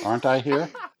 Aren't I here?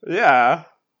 Yeah.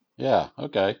 Yeah.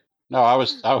 Okay. No, I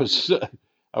was I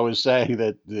was saying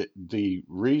that the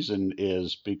reason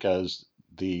is because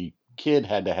the kid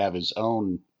had to have his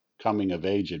own coming of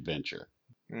age adventure,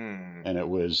 Hmm. and it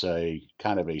was a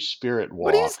kind of a spirit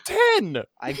walk. But he's 10.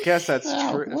 I guess that's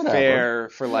Well, whatever. fair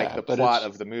for like Yeah, the but plot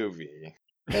it's- of the movie.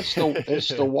 It's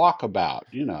the walkabout,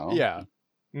 you know. Yeah.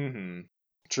 Mm-hmm.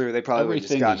 True, they probably would have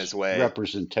just Everything gotten is his way.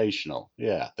 representational.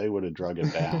 Yeah, they would have drug him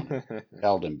down and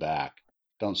held him back.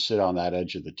 Don't sit on that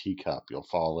edge of the teacup; you'll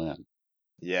fall in.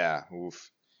 Yeah, oof.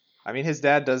 I mean, his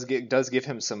dad does give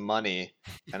him some money,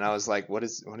 and I was like, what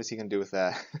is he gonna do with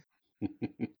that?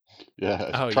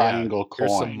 Yeah, Oh yeah. triangle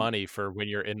Here's some coin. money for when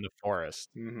you're in the forest.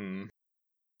 Mm-hmm.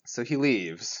 So he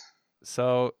leaves.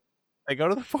 So they go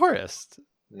to the forest.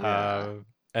 Yeah,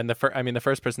 And the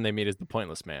first person they meet is the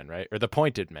pointless man, right? Or the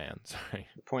pointed man. Sorry.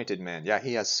 the pointed man. Yeah,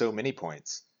 he has so many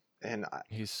points, and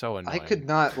He's so I annoying. could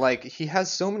not like. He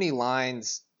has so many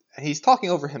lines, and he's talking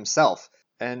over himself,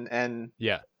 and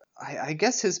Yeah. I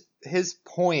guess his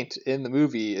point in the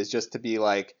movie is just to be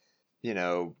like, you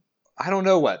know, I don't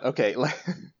know what. Okay,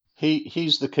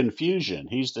 He's the confusion.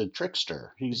 He's the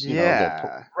trickster. He's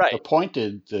yeah, the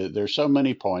pointed. There's so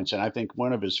many points, and I think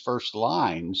one of his first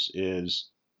lines is,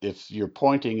 "If you're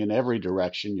pointing in every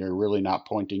direction, you're really not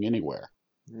pointing anywhere."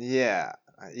 yeah,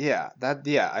 yeah.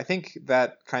 I think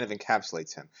that kind of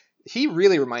encapsulates him. He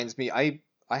really reminds me. I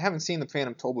haven't seen the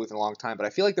Phantom Tollbooth in a long time, but I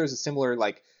feel like there's a similar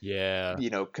like Yeah.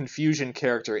 confusion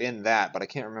character in that, but I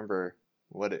can't remember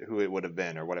who it would have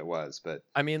been or what it was. But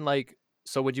I mean, like,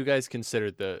 so would you guys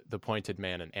consider the pointed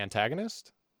man an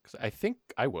antagonist? Because I think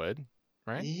I would,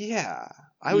 right? yeah,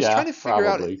 I was Yeah, trying to figure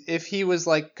out probably. if he was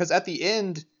like, because at the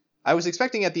end, I was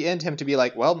expecting at the end him to be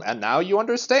like, well, and now you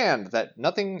understand that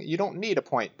you don't need a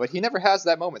point, but he never has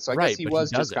that moment. So I guess Right, he but he was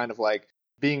just doesn't. kind of like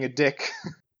being a dick.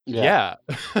 Yeah.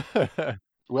 Yeah.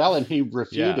 Well, and he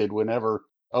refuted whenever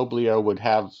Oblio would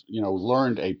have,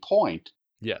 learned a point,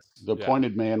 Yes. the Yeah.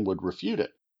 pointed man would refute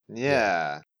it.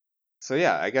 Yeah. So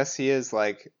yeah, I guess he is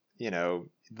like,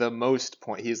 the most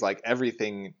point. He's like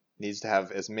everything needs to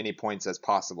have as many points as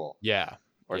possible Yeah.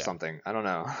 or Yeah. something. I don't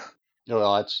know.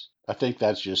 Well, I think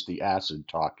that's just the acid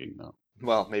talking, though.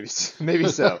 Well, maybe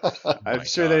so. I'm my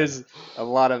sure God. there's a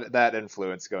lot of that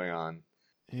influence going on.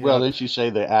 Well, Yep. didn't you say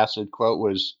the acid quote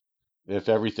was, "If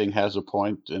everything has a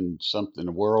point in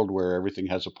a world where everything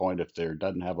has a point, if there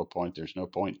doesn't have a point, there's no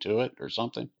point to it," or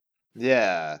something?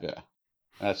 Yeah. Yeah,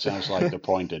 that sounds like the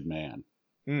pointed man.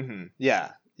 Mm-hmm.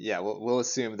 Yeah. Yeah. We'll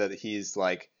assume that he's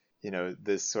like,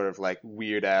 this sort of like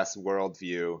weird ass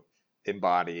worldview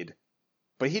embodied.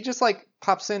 But he just like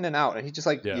pops in and out, and he just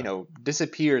like, Yeah.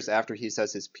 disappears after he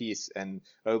says his piece, and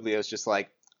Oblio's just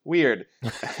like, weird,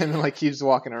 and like keeps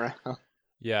walking around.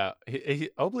 Yeah,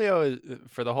 Oblio is,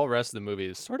 for the whole rest of the movie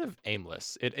is sort of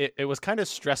aimless. It was kind of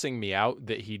stressing me out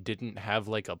that he didn't have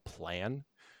like a plan,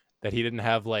 that he didn't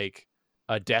have like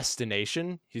a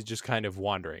destination. He's just kind of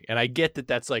wandering. And I get that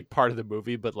that's like part of the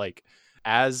movie, but like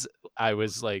as I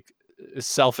was like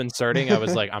self-inserting, I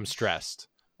was like, I'm stressed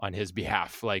on his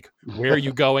behalf. Like, where are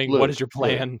you going? What Luke, is your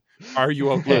plan? Are you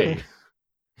okay?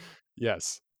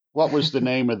 Yes. What was the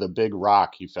name of the big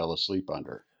rock he fell asleep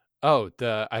under? Oh,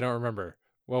 I don't remember.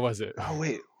 What was it? Oh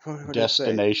wait, what did it say?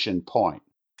 Destination Point.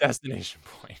 Destination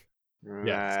Point.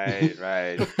 Yes.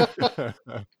 Right.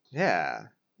 Yeah.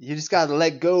 You just gotta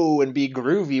let go and be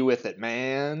groovy with it,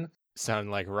 man.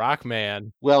 Sounding like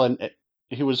Rockman. Well, and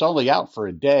he was only out for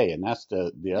a day, and that's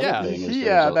the other Yeah. thing. Is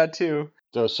Yeah, that too.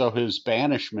 so his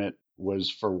banishment was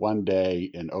for one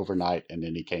day and overnight, and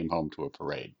then he came home to a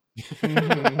parade.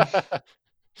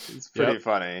 It's pretty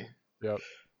funny. Yep.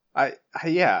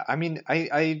 I mean,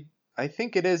 I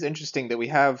think it is interesting that we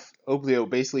have Oblio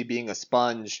basically being a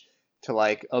sponge to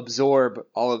like absorb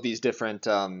all of these different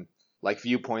like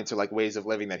viewpoints or like ways of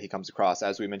living that he comes across,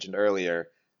 as we mentioned earlier,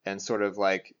 and sort of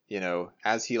like,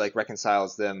 as he like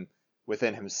reconciles them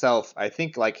within himself. I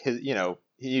think like his,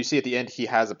 you see at the end he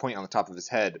has a point on the top of his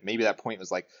head. Maybe that point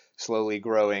was like slowly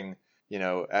growing,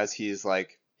 as he's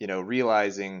like,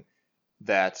 realizing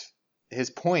that his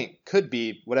point could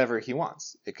be whatever he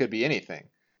wants. It could be anything.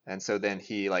 And so then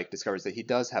he like discovers that he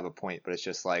does have a point, but it's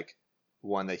just like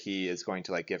one that he is going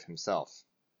to like give himself.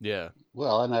 Yeah.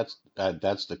 Well, and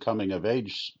that's the coming of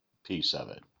age piece of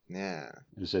it. Yeah.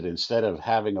 Is that instead of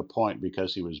having a point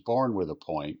because he was born with a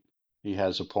point, he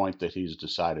has a point that he's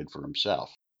decided for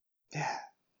himself. Yeah.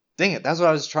 Dang it, that's what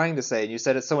I was trying to say, and you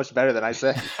said it so much better than I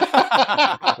said.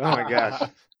 Oh my gosh.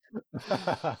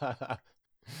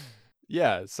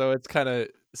 Yeah, so it's kind of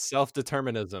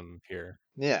self-determinism here.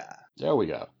 Yeah. There we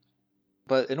go.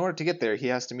 But in order to get there, he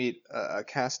has to meet a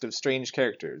cast of strange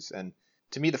characters. And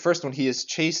to me, the first one, he is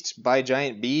chased by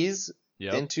giant bees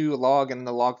into a log, and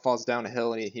the log falls down a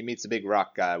hill, and he meets a big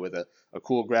rock guy with a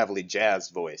cool, gravelly jazz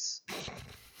voice.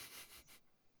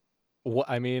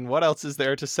 I mean, what else is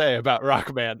there to say about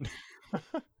Rockman?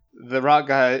 the rock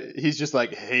guy, he's just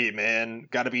like, hey man,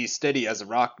 gotta be steady as a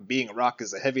rock. Being a rock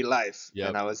is a heavy life.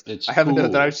 Yep. And It's I have a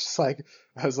note that cool.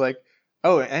 I was like,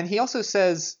 oh, and he also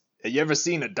says, have you ever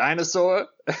seen a dinosaur?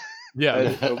 Yeah.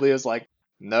 And Oblio's like,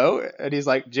 no. And he's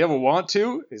like, do you ever want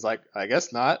to? He's like, I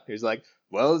guess not. He's like,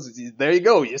 well, there you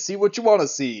go. You see what you want to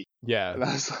see. Yeah. And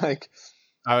I was like,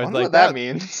 I I was wonder like, what that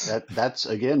means. That's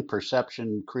again,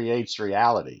 perception creates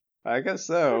reality. I guess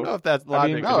I don't know so. if that's I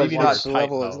mean, logic. No, maybe it's not just to the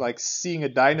level of like seeing a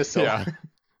dinosaur. Yeah.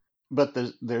 But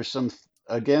there's some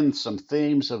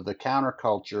themes of the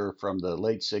counterculture from the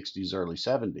late 60s, early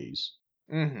 70s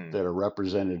Mm-hmm. that are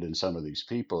represented in some of these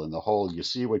people. And the whole "you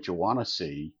see what you want to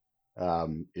see"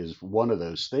 is one of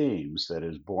those themes that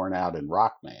is borne out in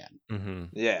Rockman. Mm-hmm.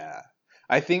 Yeah.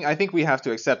 I think we have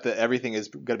to accept that everything is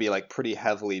going to be like pretty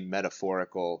heavily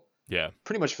metaphorical, Yeah.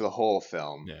 pretty much for the whole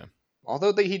film. Yeah.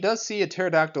 Although he does see a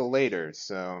pterodactyl later,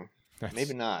 so That's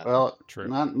maybe not. Well, true.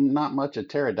 not much a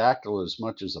pterodactyl as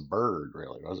much as a bird,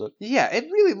 really, was it? Yeah, it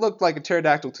really looked like a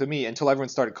pterodactyl to me until everyone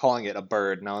started calling it a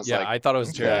bird, and I was Yeah, like, I thought it was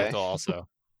okay. pterodactyl also.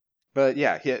 But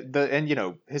yeah, and you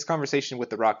know, his conversation with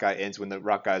the rock guy ends when the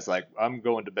rock guy's like, I'm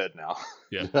going to bed now.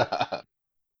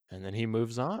 And then he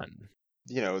moves on.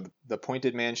 You know, the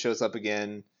pointed man shows up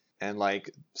again and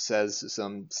like says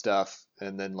some stuff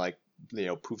and then like, you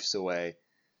know, poofs away.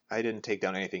 I didn't take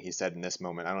down anything he said in this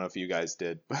moment. I don't know if you guys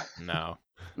did. No.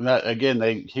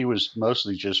 Again, he was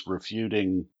mostly just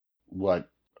refuting what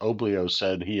Oblio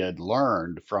said he had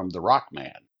learned from the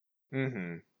Rockman.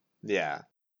 Mm-hmm. Yeah.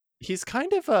 He's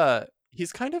kind of a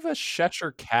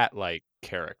Cheshire Cat like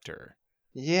character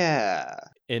Yeah.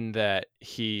 in that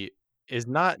he is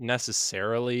not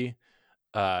necessarily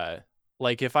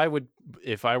like if I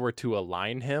were to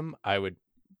align him, I would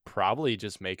probably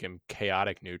just make him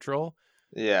chaotic neutral.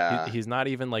 Yeah. He's not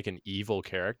even like an evil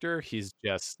character. He's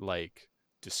just like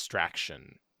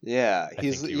distraction. Yeah. I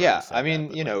He's think you already said I mean, that,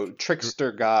 but, you know, like,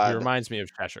 trickster He god. reminds me of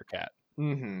Cheshire Cat.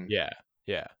 Mm-hmm. Yeah.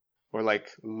 Yeah. Or like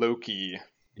Loki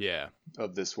Yeah.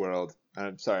 of this world.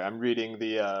 I'm sorry, I'm reading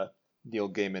the Neil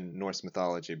Gaiman Norse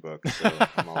mythology book, so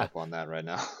I'm all up on that right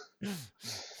now.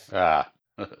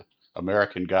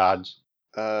 American Gods.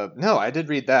 No, I did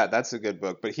read that. That's a good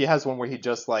book. But he has one where he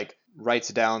just like writes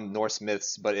down Norse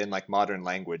myths, but in like modern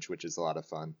language, which is a lot of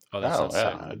fun. Oh, that sounds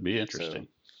yeah, sick. that'd be interesting.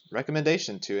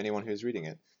 Recommendation to anyone who's reading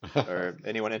it or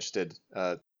anyone interested.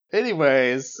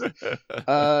 Anyways,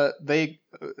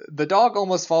 the dog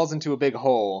almost falls into a big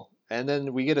hole, and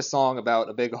then we get a song about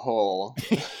a big hole.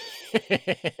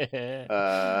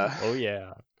 Oh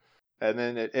yeah. And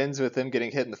then it ends with him getting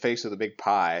hit in the face with a big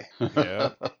pie.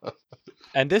 Yeah.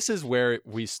 And this is where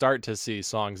we start to see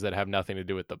songs that have nothing to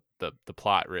do with the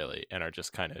plot really, and are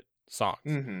just kind of songs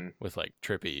Mm-hmm. with like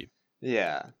trippy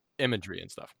Yeah. imagery and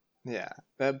stuff. Yeah.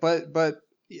 But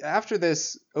after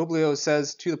this, Oblio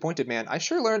says to the pointed man, I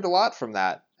sure learned a lot from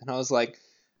that. And I was like,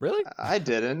 Really? I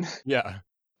didn't. Yeah.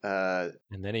 Uh,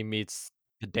 And then he meets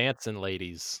the dancing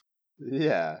ladies.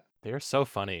 yeah. They're so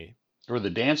funny. Were the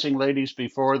dancing ladies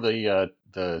before the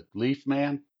Leaf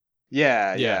Man?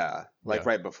 Yeah. Like Yeah.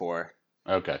 right before.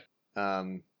 Okay.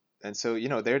 And so, you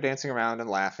know, they're dancing around and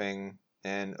laughing,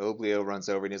 and Oblio runs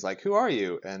over and he's like, who are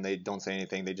you? And they don't say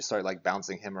anything. They just start like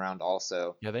bouncing him around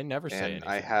also. Yeah, they never say And anything.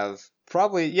 I have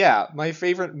probably, my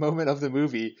favorite moment of the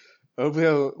movie.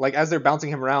 Oblio, like as they're bouncing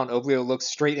him around, Oblio looks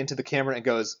straight into the camera and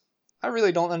goes, I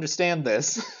really don't understand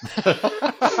this.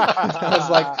 I was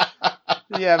like,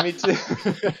 yeah, me too.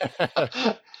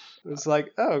 It was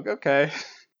like, oh, okay.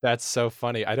 That's so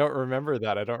funny. I don't remember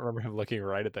that. I don't remember him looking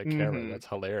right at that camera. Mhm. That's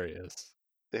hilarious.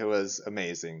 It was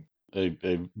amazing.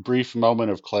 A brief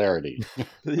moment of clarity.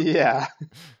 Yeah.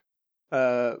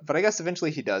 But I guess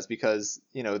eventually he does, because,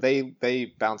 you know,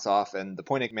 they bounce off and the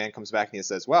pointed man comes back and he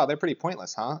says, wow, they're pretty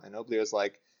pointless, huh? And Oblio's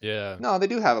like, Yeah. no, they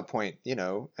do have a point, you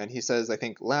know. And he says, I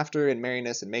think laughter and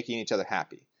merriness and making each other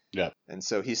happy. Yeah. And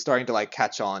so he's starting to like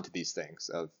catch on to these things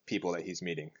of people that he's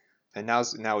meeting. And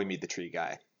now we meet the tree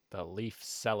guy. The leaf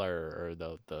seller or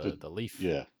the leaf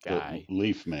Yeah. guy. The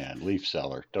Leaf Man, leaf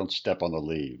seller. Don't step on the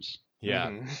leaves. Yeah.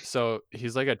 Mhm. So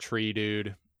he's like a tree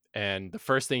dude. And the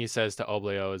first thing he says to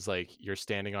Oblio is like, you're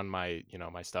standing on my, you know,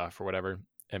 my stuff or whatever.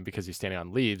 And because he's standing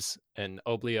on leaves, and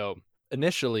Oblio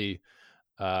initially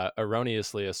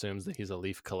erroneously assumes that he's a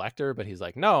leaf collector, but he's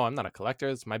like, no, I'm not a collector.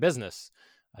 It's my business.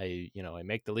 I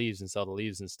make the leaves and sell the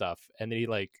leaves and stuff. And then he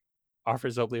like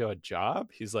offers Oblio a job.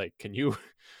 He's like, can you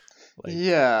like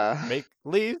Yeah. make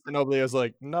leaves? And Oblio's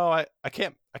like, no, I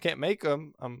can't make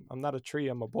them. I'm not a tree.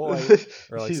 I'm a boy,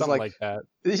 or like He's something like, like that.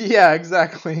 yeah,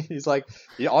 exactly. He's like,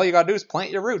 all you gotta do is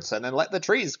plant your roots and then let the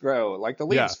trees grow, like the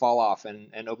leaves Yeah. fall off.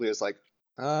 And Oblio's like,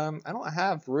 I don't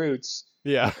have roots.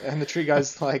 Yeah. And the tree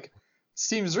guy's like,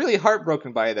 seems really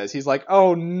heartbroken by this. He's like,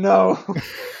 "Oh no!"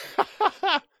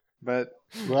 But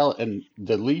Well, and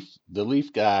the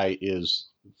Leaf guy is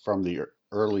from the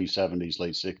early 70s,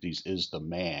 late 60s, is the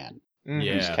man. mhm.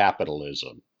 He's Yeah.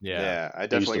 capitalism. Yeah. I He's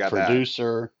definitely the got that.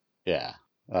 producer. Yeah.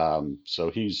 So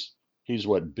he's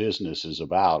what business is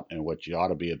about and what you ought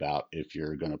to be about if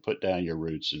you're going to put down your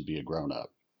roots and be a grown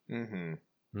up.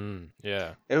 Hmm.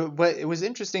 Yeah. But it was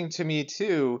interesting to me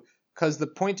too, because the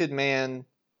Pointed Man,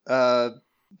 the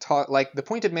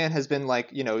Pointed Man has been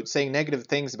like, saying negative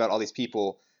things about all these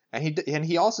people, and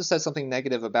he also said something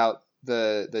negative about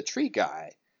the tree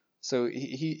guy. So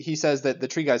he says that the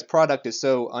tree guy's product is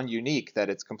so ununique that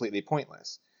it's completely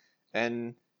pointless,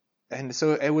 and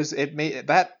so it made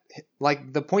that,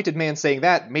 like, the Pointed Man saying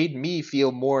that made me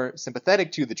feel more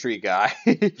sympathetic to the tree guy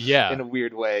Yeah. in a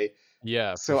weird way.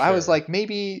 Yeah. So for I was sure. like,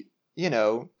 maybe,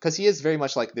 because he is very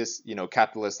much like this,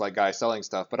 capitalist like guy selling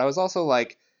stuff. But I was also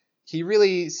like, he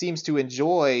really seems to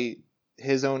enjoy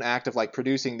his own act of like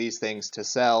producing these things to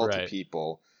sell to Right.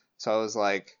 people. So I was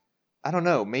like, I don't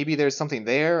know, maybe there's something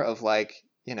there of like,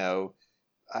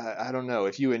 I don't know,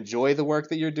 if you enjoy the work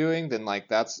that you're doing, then like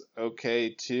that's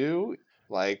okay too.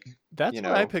 Like, That's what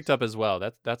I picked up as well.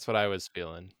 That's what I was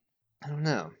feeling. I don't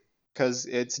know, because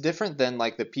it's different than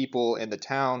like the people in the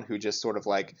town who just sort of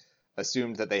like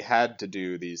assumed that they had to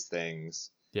do these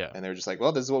things, Yeah. and they're just like,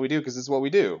 well, this is what we do because this is what we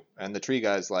do. And the tree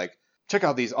guy's like, check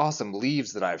out these awesome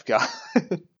leaves that I've got.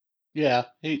 Yeah.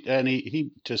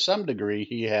 He to some degree,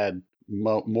 he had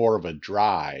more of a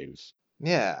drive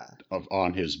Yeah,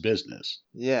 on his business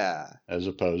yeah, as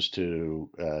opposed to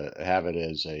have it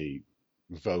as a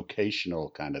vocational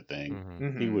kind of thing.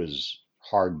 Mhm. He hmm was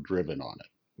hard driven on it.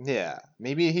 yeah.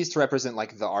 Maybe he's to represent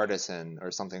like the artisan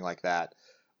or something like that,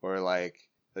 or like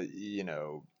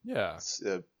Yeah.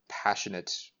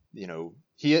 passionate,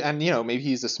 maybe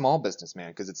he's a small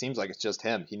businessman because it seems like it's just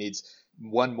him. He needs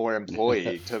one more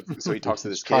employee so he talks to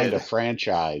this He's trying to kid.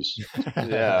 franchise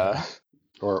Yeah.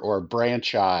 or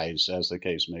franchise, as the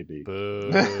case may be.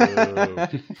 Boo.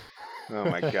 Oh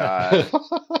my god.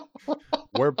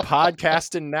 We're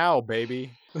podcasting now,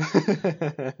 baby.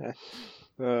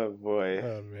 Oh boy.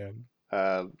 Oh man.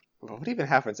 What even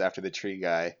happens after the tree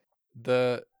guy?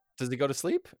 Does he go to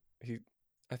sleep?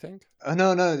 I think. Oh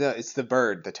no, it's the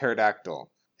bird, the pterodactyl,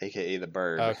 aka the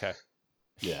bird. Okay.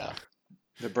 Yeah.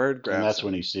 The bird grabs And that's him.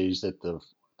 when he sees that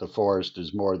the forest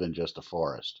is more than just a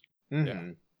forest.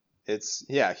 Mm-hmm.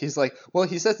 He's like, well,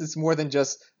 he says it's more than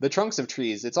just the trunks of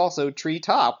trees, it's also tree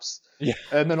tops. Yeah.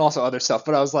 And then also other stuff.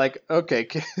 But I was like, okay.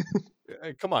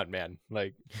 Come on, man.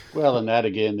 Like. Well, and that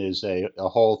again is a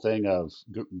whole thing of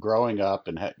growing up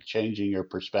and changing your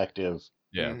perspective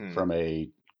Yeah. Mhm. from a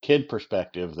kid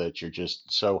perspective that you're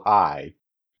just so high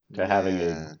to having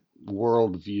Yeah. a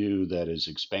worldview that is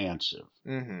expansive.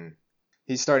 Mm-hmm.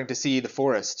 He's starting to see the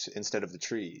forest instead of the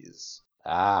trees.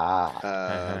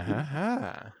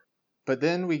 But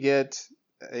then we get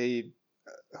a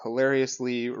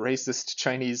hilariously racist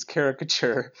Chinese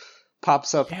caricature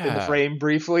pops up in the Yeah. frame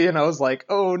briefly, and I was like,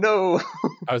 oh no.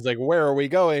 I was like, where are we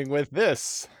going with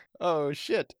this? Oh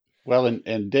shit. Well, and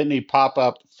didn't he pop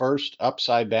up first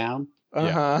upside down?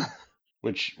 Uh-huh.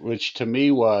 Which to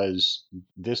me was,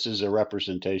 this is a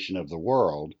representation of the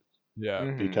world, Yeah.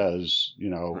 Mhm. because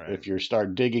Right. if you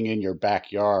start digging in your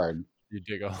backyard You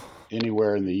dig a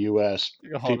anywhere in the U.S.,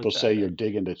 dig a hole to people say China. you're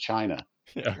digging to China.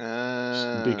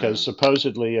 Yeah. Because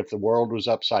supposedly if the world was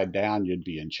upside down, you'd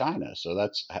be in China. So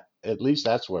that's, at least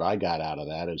that's what I got out of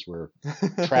that, is we're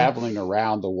traveling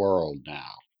around the world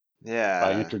now by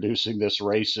Yeah. introducing this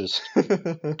racist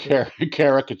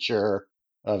caricature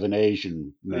of an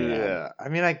Asian man. Yeah. I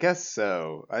mean, I guess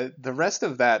so. The rest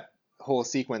of that whole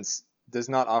sequence does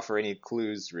not offer any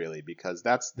clues really, because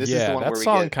this is the one that where we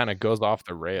song get kind of goes off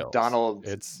the rails. Donald,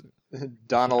 It's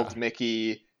Donald, yeah.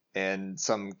 Mickey, and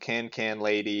some can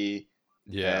lady,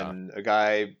 Yeah. and a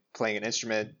guy playing an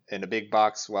instrument in a big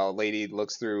box while a lady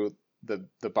looks through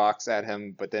the box at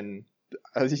him. But then,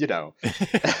 it's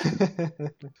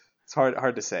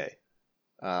hard to say.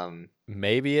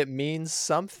 Maybe it means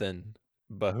something,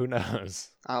 but who knows?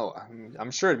 Oh,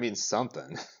 I'm sure it means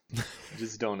something. I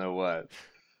just don't know what.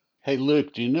 Hey,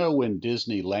 Luke, do you know when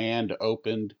Disneyland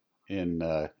opened in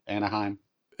Anaheim?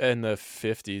 In the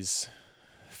 50s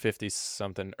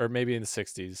something, or maybe in the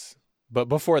 60s, but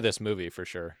before this movie for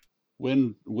sure.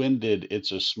 When did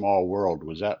It's a Small World?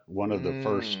 Was that one of the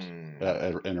first,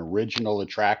 an original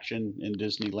attraction in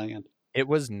Disneyland? It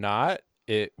was not.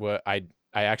 It was. I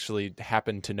actually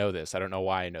happen to know this. I don't know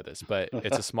why I know this, but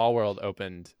It's a Small World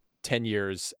opened 10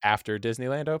 years after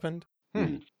Disneyland opened.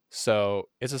 So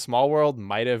It's a Small World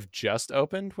might have just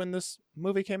opened when this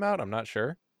movie came out. I'm not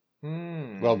sure.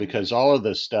 Well, Hmm. because all of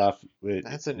this stuff,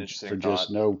 That's an interesting for thought.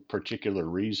 just no particular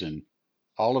reason,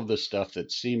 all of the stuff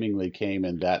that seemingly came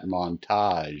in that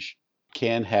montage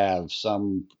can have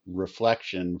some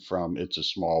reflection from It's a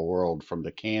Small World, from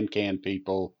the can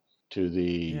people to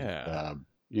the, Yeah.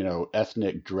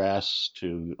 ethnic dress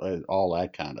to all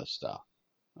that kind of stuff.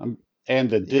 Um, and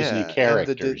the Disney Yeah, and the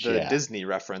characters, yeah. Disney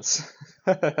reference.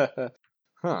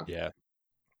 Huh. Yeah.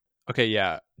 Okay,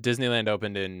 yeah. Disneyland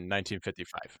opened in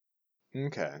 1955.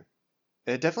 Okay.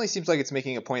 It definitely seems like it's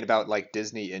making a point about like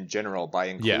Disney in general by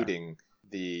Yeah. including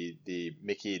the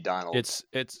Mickey Donald. It's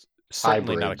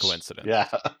certainly not a Hybrids. coincidence. Yeah.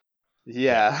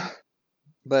 Yeah.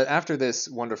 But after this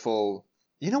wonderful,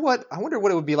 you know what? I wonder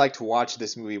what it would be like to watch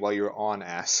this movie while you're on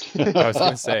ass. I was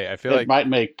gonna say, I feel It like might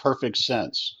make perfect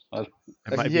sense. it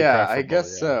might be Yeah, I preferable.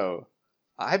 guess Yeah. so.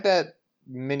 I bet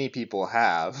many people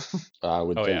have. I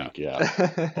would Oh, yeah. think,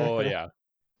 yeah. Oh yeah.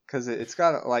 Because it's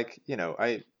got like,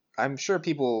 I'm sure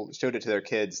people showed it to their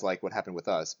kids like what happened with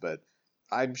us, but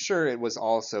I'm sure it was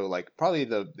also like probably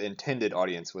the intended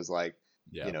audience was like,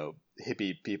 Yeah.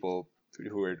 hippie people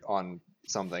who were on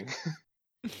something.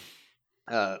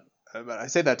 But I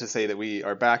say that to say that we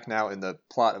are back now in the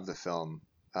plot of the film,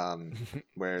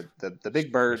 where the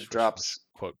big bird drops.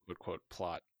 Quote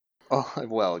plot. Oh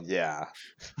well, yeah.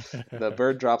 The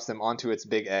bird drops them onto its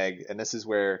big egg, and this is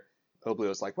where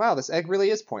Oblio's like, "Wow, this egg really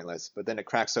is pointless." But then it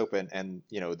cracks open, and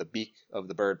the beak of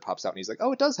the bird pops out, and he's like,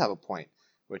 "Oh, it does have a point,"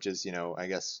 which is, I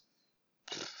guess,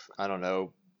 I don't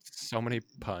know, So many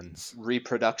puns.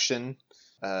 reproduction.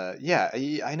 Yeah,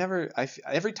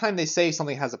 every time they say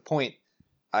something has a point,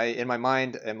 I in my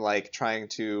mind am like trying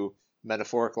to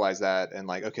metaphoricalize that and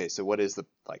like, okay, so what is the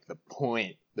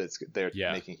point they're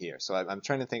Yeah. making here? So I'm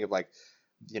trying to think of like,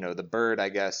 the bird, I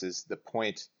guess, is the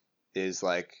point is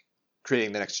like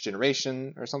creating the next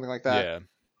generation or something like that. Yeah.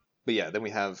 But yeah, then we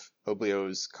have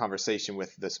Oblio's conversation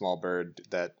with the small bird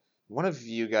that one of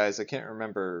you guys, I can't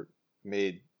remember,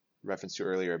 made reference to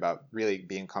earlier about really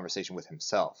being in conversation with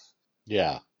himself.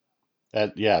 Yeah.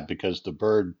 Because the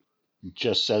bird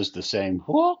just says the same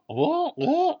whoa, whoa,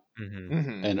 whoa. Mm-hmm.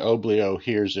 Mm-hmm. And Oblio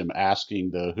hears him asking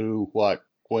the who, what,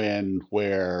 when,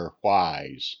 where,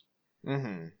 whys.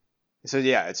 Mm-hmm. So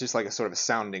yeah, it's just like a sort of a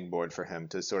sounding board for him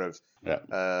to sort of, Yeah.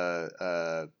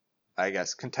 I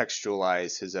guess,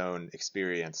 contextualize his own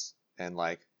experience and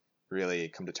like really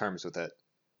come to terms with it.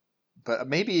 But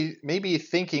maybe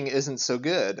thinking isn't so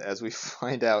good, as we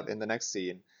find out in the next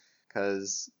scene,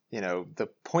 because the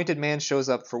pointed man shows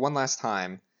up for one last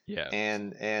time, Yeah.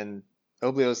 and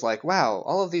Oblio's like, "Wow,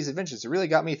 all of these adventures really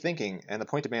got me thinking," and the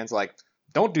pointed man's like,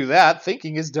 "Don't do that.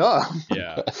 Thinking is dumb."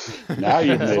 Yeah. Now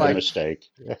you've It's made like, a mistake.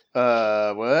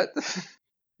 What?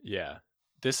 Yeah.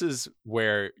 This is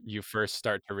where you first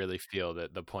start to really feel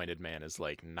that the pointed man is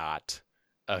like not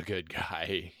a good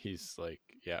guy. He's like,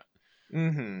 yeah.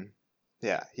 Mm-hmm.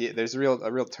 Yeah, there's a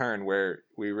real turn where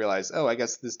we realize, oh, I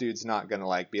guess this dude's not gonna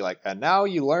like be like, and now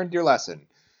you learned your lesson.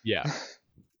 Yeah.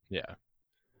 Yeah.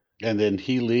 And then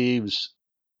he leaves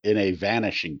in a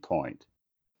vanishing point.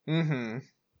 Mm-hmm.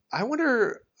 I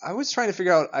wonder. I was trying to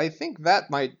figure out. I think that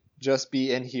might just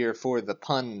be in here for the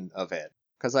pun of it,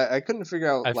 because I couldn't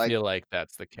figure out. I feel like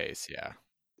that's the case. Yeah.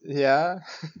 Yeah.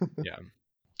 Yeah.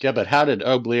 Yeah, but how did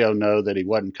Oblio know that he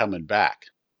wasn't coming back?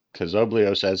 Because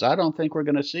Oblio says, I don't think we're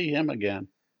going to see him again.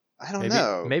 I don't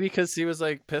know. Maybe because he was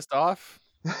like pissed off.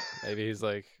 Maybe he's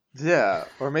like, yeah,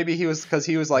 or maybe he was because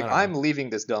he was like, I don't I'm know. leaving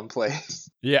this dumb place.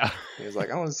 yeah. He was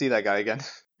like, I want to see that guy again.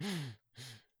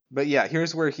 But yeah,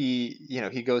 here's where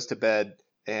he goes to bed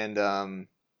and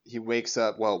he wakes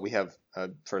up. Well, we have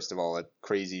first of all a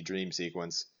crazy dream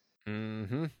sequence.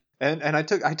 Mm-hmm. And I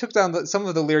took down some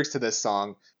of the lyrics to this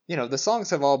song. The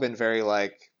songs have all been very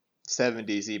like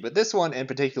 70s-y, but this one in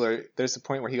particular, there's a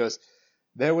point where he goes,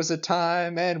 "There was a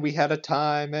time and we had a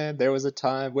time and there was a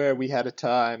time where we had a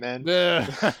time and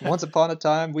once upon a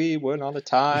time we went on a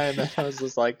time." And I was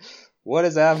just like, what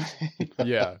is happening?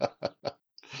 yeah.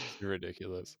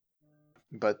 Ridiculous.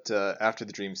 But after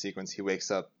the dream sequence, he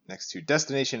wakes up next to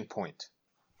Destination Point.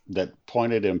 That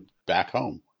pointed him back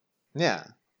home. Yeah.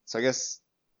 So I guess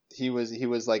he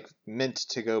was like meant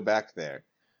to go back there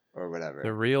or whatever.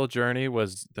 The real journey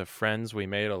was the friends we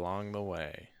made along the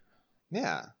way.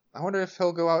 Yeah. I wonder if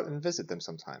he'll go out and visit them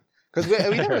sometime. Because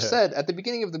we never said, at the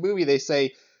beginning of the movie, they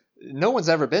say, no one's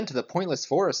ever been to the Pointless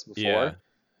Forest before. Yeah.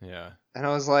 Yeah. And I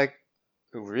was like,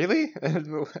 really?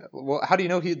 Well, how do you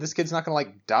know this kid's not going to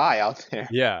like die out there?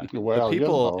 Yeah. Well, the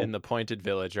people in the Pointed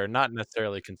Village are not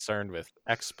necessarily concerned with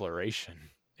exploration,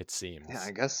 it seems. Yeah,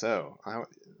 I guess so.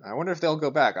 I wonder if they'll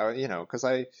go back. Because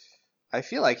I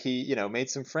feel like he made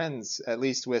some friends, at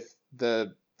least with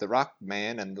the the Rock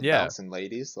Man and the Yeah. Bouncing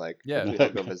Ladies. Like, Yeah. hopefully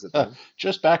he'll go visit them.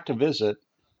 Just back to visit.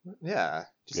 Yeah,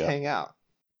 just Yeah. hang out.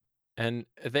 And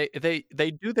they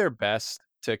do their best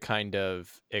to kind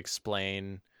of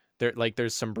explain there, like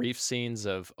there's some brief scenes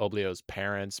of Oblio's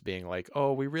parents being like,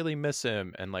 "Oh, we really miss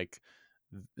him," and like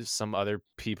some other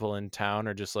people in town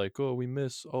are just like, "Oh, we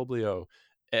miss Oblio,"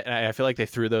 and I feel like they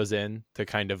threw those in to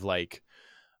kind of like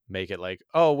make it like,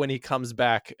 "Oh, when he comes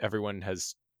back, everyone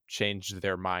has changed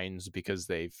their minds because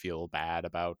they feel bad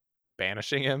about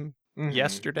banishing him Mhm.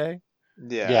 yesterday."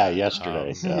 Yeah, Yeah.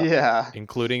 yesterday. Yeah. Yeah.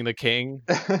 Including the king,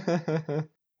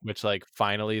 which like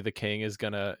finally the king is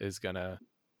gonna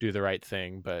do the right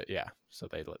thing, but yeah, so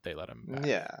they let him back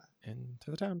Yeah.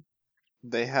 into the town.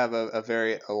 They have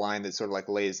a line that sort of like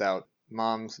lays out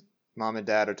mom and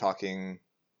dad are talking.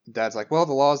 Dad's like, well,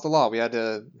 the law is the law. We had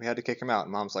to kick him out.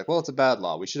 And mom's like, well, it's a bad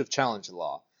law. We should have challenged the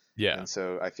law. Yeah, And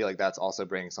so I feel like that's also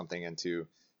bringing something into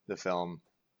the film.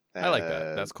 I like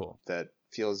that. That's cool. That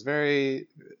feels very.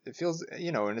 It feels,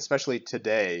 you know, and especially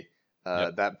today,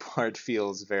 Yep. that part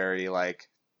feels very like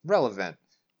relevant.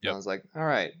 And Yep. I was like, all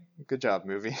right, good job,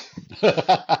 movie.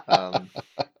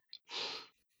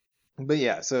 But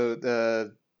yeah,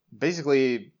 so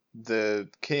basically the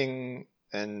king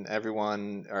and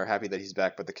everyone are happy that he's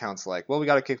back, but the count's like, well, we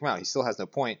got to kick him out. He still has no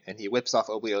point, and he whips off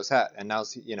Oblio's hat. And now,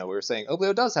 you know, we were saying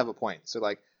Oblio does have a point. So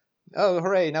like, oh,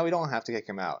 hooray! Now we don't have to kick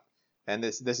him out. And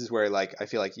this is where like I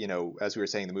feel like, you know, as we were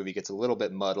saying, the movie gets a little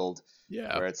bit muddled,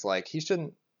 Yeah, where it's like he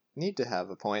shouldn't need to have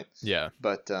a point. yeah,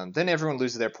 But then everyone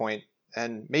loses their point,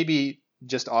 and maybe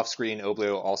just off screen,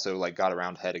 Oblio also like got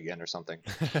around head again or something.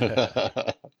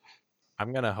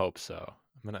 I'm gonna hope so.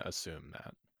 I'm gonna assume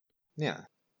that. Yeah.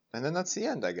 And then that's the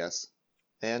end, I guess.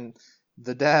 And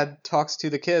the dad talks to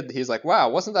the kid. He's like, wow,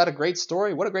 wasn't that a great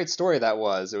story? What a great story that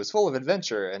was. It was full of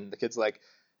adventure. And the kid's like,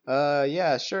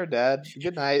 yeah, sure, Dad.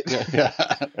 Good night. Yeah,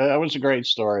 that was a great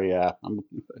story. Yeah.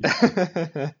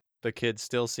 The kid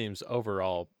still seems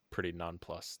overall pretty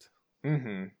nonplussed.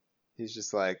 Mm-hmm. He's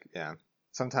just like, yeah.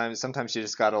 Sometimes you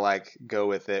just gotta like go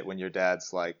with it when your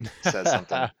dad's like says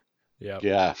something.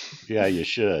 Yeah. Yeah, you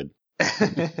should.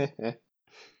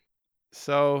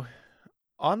 So,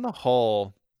 on the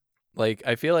whole, like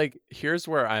I feel like here's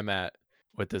where I'm at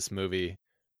with this movie.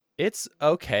 It's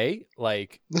okay.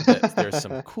 Like there's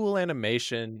some cool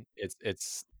animation.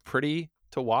 It's pretty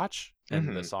to watch, and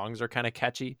the Mhm. songs are kind of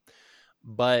catchy.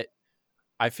 But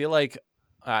I feel like,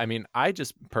 I mean, I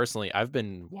just personally, I've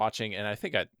been watching, and I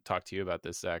think I talked to you about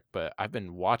this, Zach, but I've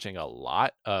been watching a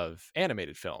lot of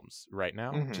animated films right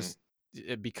now, Mhm. just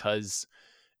because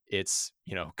it's,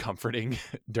 you know, comforting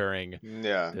during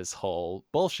Yeah. this whole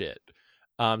bullshit.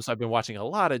 So I've been watching a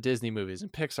lot of Disney movies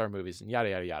and Pixar movies and yada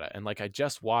yada yada. And like I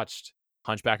just watched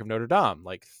Hunchback of Notre Dame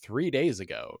like 3 days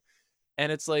ago.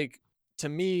 And it's like, to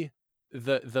me,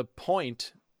 the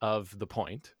point of the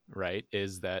point, right,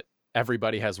 is that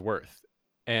everybody has worth.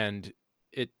 And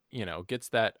it, you know, gets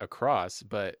that across,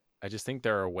 but I just think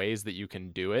there are ways that you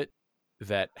can do it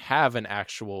that have an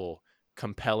actual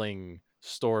compelling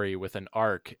story with an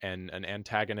arc and an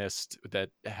antagonist that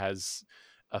has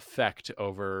effect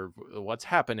over what's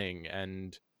happening,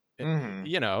 and Mhm.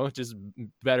 you know, just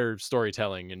better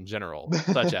storytelling in general,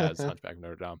 such as Hunchback of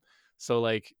Notre Dame. So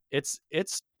like it's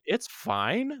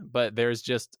fine, but there's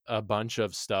just a bunch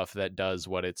of stuff that does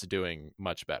what it's doing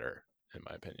much better, in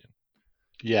my opinion.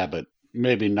 Yeah, but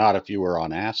maybe not if you were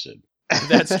on acid.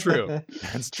 That's true.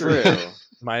 That's true. True.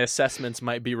 My assessments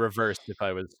might be reversed if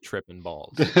I was tripping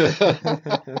balls.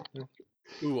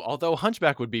 Ooh, although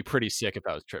Hunchback would be pretty sick if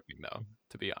I was tripping, though,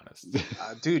 to be honest.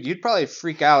 Dude, you'd probably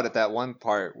freak out at that one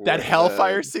part. That where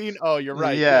hellfire scene? Oh, you're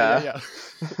right. Yeah.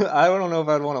 I don't know if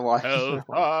I'd want to watch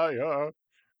Hellfire.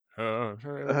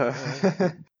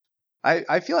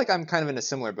 I feel like I'm kind of in a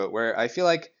similar boat where I feel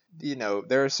like, you know,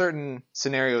 there are certain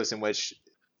scenarios in which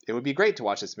it would be great to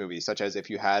watch this movie, such as if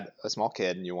you had a small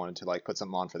kid and you wanted to like put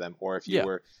something on for them, or if you Yeah.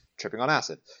 were tripping on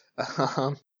acid.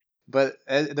 But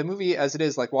the movie as it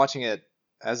is, like watching it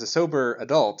as a sober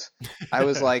adult, I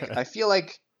was like, I feel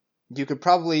like you could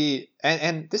probably,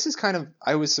 and this is kind of,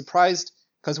 I was surprised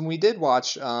because when we did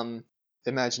watch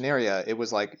Imaginaria, it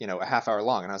was like, you know, a half hour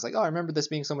long, and I was like, oh, I remember this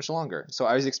being so much longer. So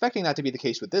I was expecting that to be the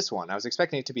case with this one. I was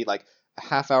expecting it to be like a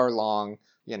half hour long,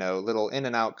 you know, little in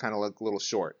and out, kind of like little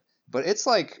short. But it's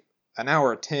like an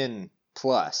hour 10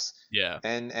 plus. Yeah.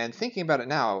 And thinking about it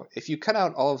now, if you cut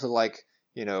out all of the like,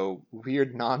 you know,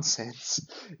 weird nonsense,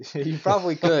 you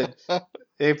probably could.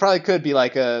 It probably could be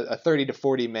like a 30 to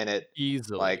 40 minute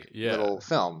Easily. like Yeah. little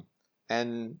film.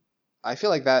 And I feel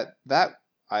like that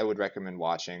I would recommend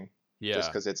watching. Yeah.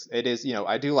 Just because it is, you know,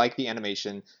 I do like the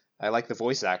animation. I like the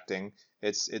voice acting.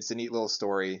 It's a neat little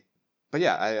story. But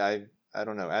yeah, I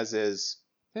don't know. As is,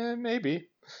 maybe.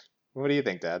 What do you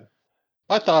think, Dad?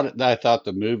 I thought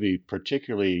the movie,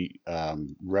 particularly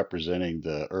representing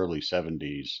the early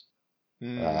 70s,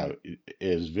 Hmm.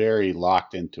 is very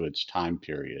locked into its time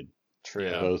period, True.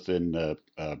 Yeah. both in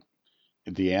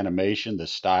the animation, the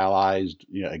stylized.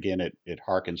 Again, it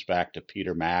harkens back to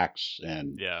Peter Max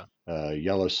and Yeah.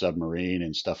 Yellow Submarine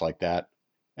and stuff like that,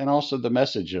 and also the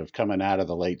message of coming out of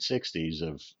the late 60s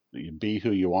of be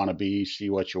who you want to be, see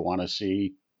what you want to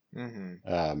see. Hmm.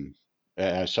 Um,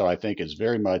 so I think it's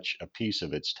very much a piece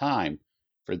of its time.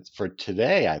 For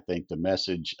today, I think the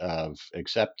message of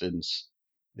acceptance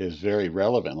is very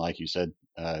relevant. Like you said,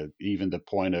 even the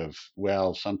point of,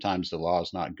 well, sometimes the law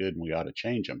is not good and we ought to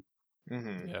change them.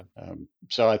 Hmm. Yeah.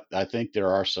 So I think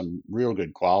there are some real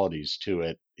good qualities to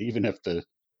it, even if the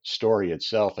story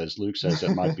itself, as Luke says,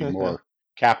 it might be more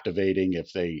captivating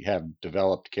if they have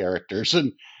developed characters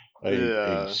and a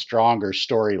Yeah. stronger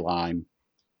storyline.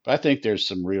 But I think there's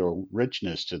some real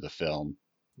richness to the film.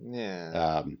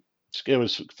 Yeah. It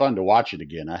was fun to watch it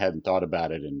again. I hadn't thought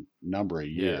about it in a number of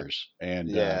Yeah. years, and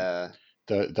Yeah.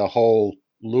 the whole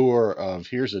lure of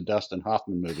here's a Dustin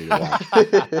Hoffman movie to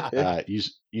watch.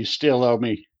 You still owe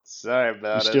me. Sorry You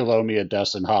about it. still owe me a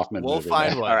Dustin Hoffman We'll movie.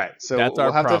 find one. All right, so That's we'll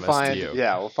our have to promise to find. you.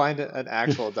 Yeah, we'll find an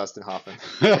actual Dustin Hoffman.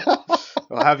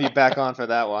 We'll have you back on for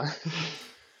that one.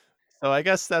 So I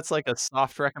guess that's like a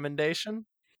soft recommendation.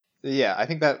 Yeah, I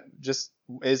think that just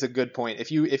is a good point.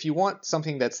 If you want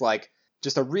something that's like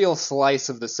just a real slice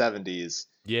of the 70s,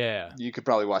 Yeah. you could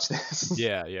probably watch this.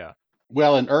 Yeah. Yeah.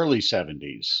 Well, in early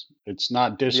 70s. It's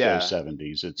not disco Yeah.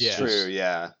 70s. It's Yeah. True, just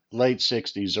yeah. late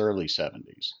 60s, early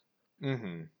 70s.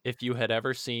 Hmm. If you had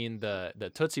ever seen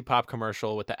the Tootsie Pop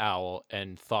commercial with the owl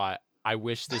and thought, I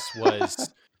wish this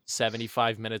was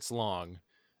 75 minutes long,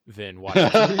 then watch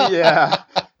it. Yeah.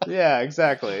 Yeah,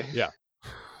 exactly. Yeah.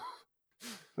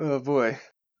 Oh boy.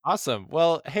 Awesome.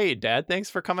 Well, hey, Dad, thanks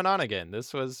for coming on again.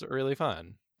 This was really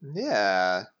fun.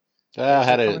 Yeah. I Thanks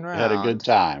had for coming a good around.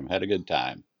 time. Had a good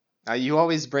time. You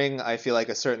always bring, I feel like,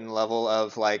 a certain level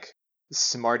of like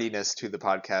smartiness to the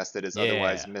podcast that is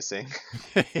otherwise Yeah. missing.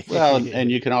 Well, and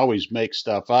you can always make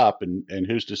stuff up, and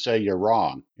who's to say you're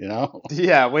wrong?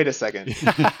 Yeah, wait a second. Is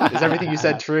everything you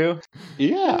said true?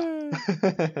 Yeah,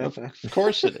 of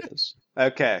course it is.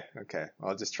 Okay.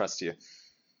 I'll just trust you.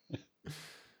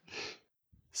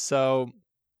 So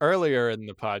earlier in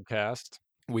the podcast,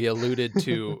 we alluded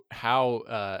to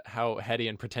how heady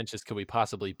and pretentious could we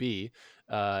possibly be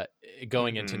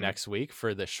going into Mhm. next week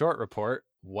for the short report.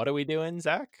 What are we doing,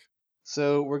 Zach?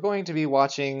 So we're going to be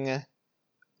watching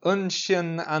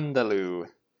Unchen Andalu,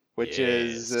 which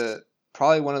is Yes.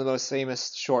 probably one of the most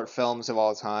famous short films of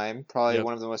all time. Probably Yep.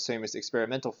 one of the most famous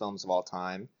experimental films of all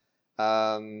time.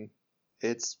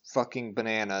 It's fucking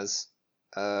bananas.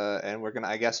 And we're gonna,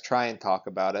 I guess, try and talk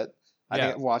about it. I Yeah.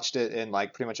 think I watched it in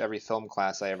like pretty much every film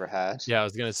class I ever had. Yeah, I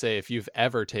was gonna say if you've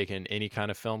ever taken any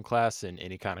kind of film class in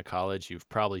any kind of college, you've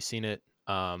probably seen it.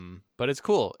 But it's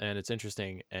cool and it's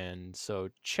interesting, and so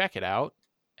check it out,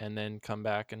 and then come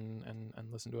back and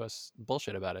listen to us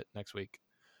bullshit about it next week.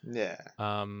 Yeah,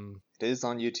 Um, it is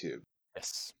on YouTube.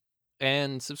 yes,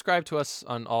 and subscribe to us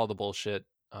on all the bullshit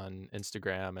on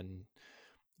Instagram, and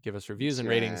give us reviews and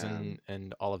ratings Instagram.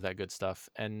 and all of that good stuff,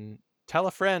 and tell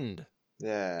a friend.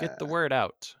 Yeah. Get the word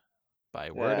out by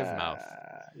word of mouth.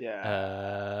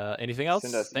 Yeah. Anything else?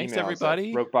 Send us Thanks emails everybody.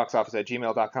 at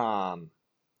brokeboxoffice@gmail.com.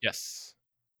 Yes.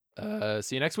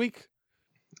 See you next week.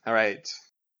 All right.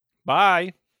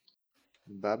 Bye.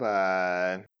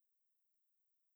 Bye-bye.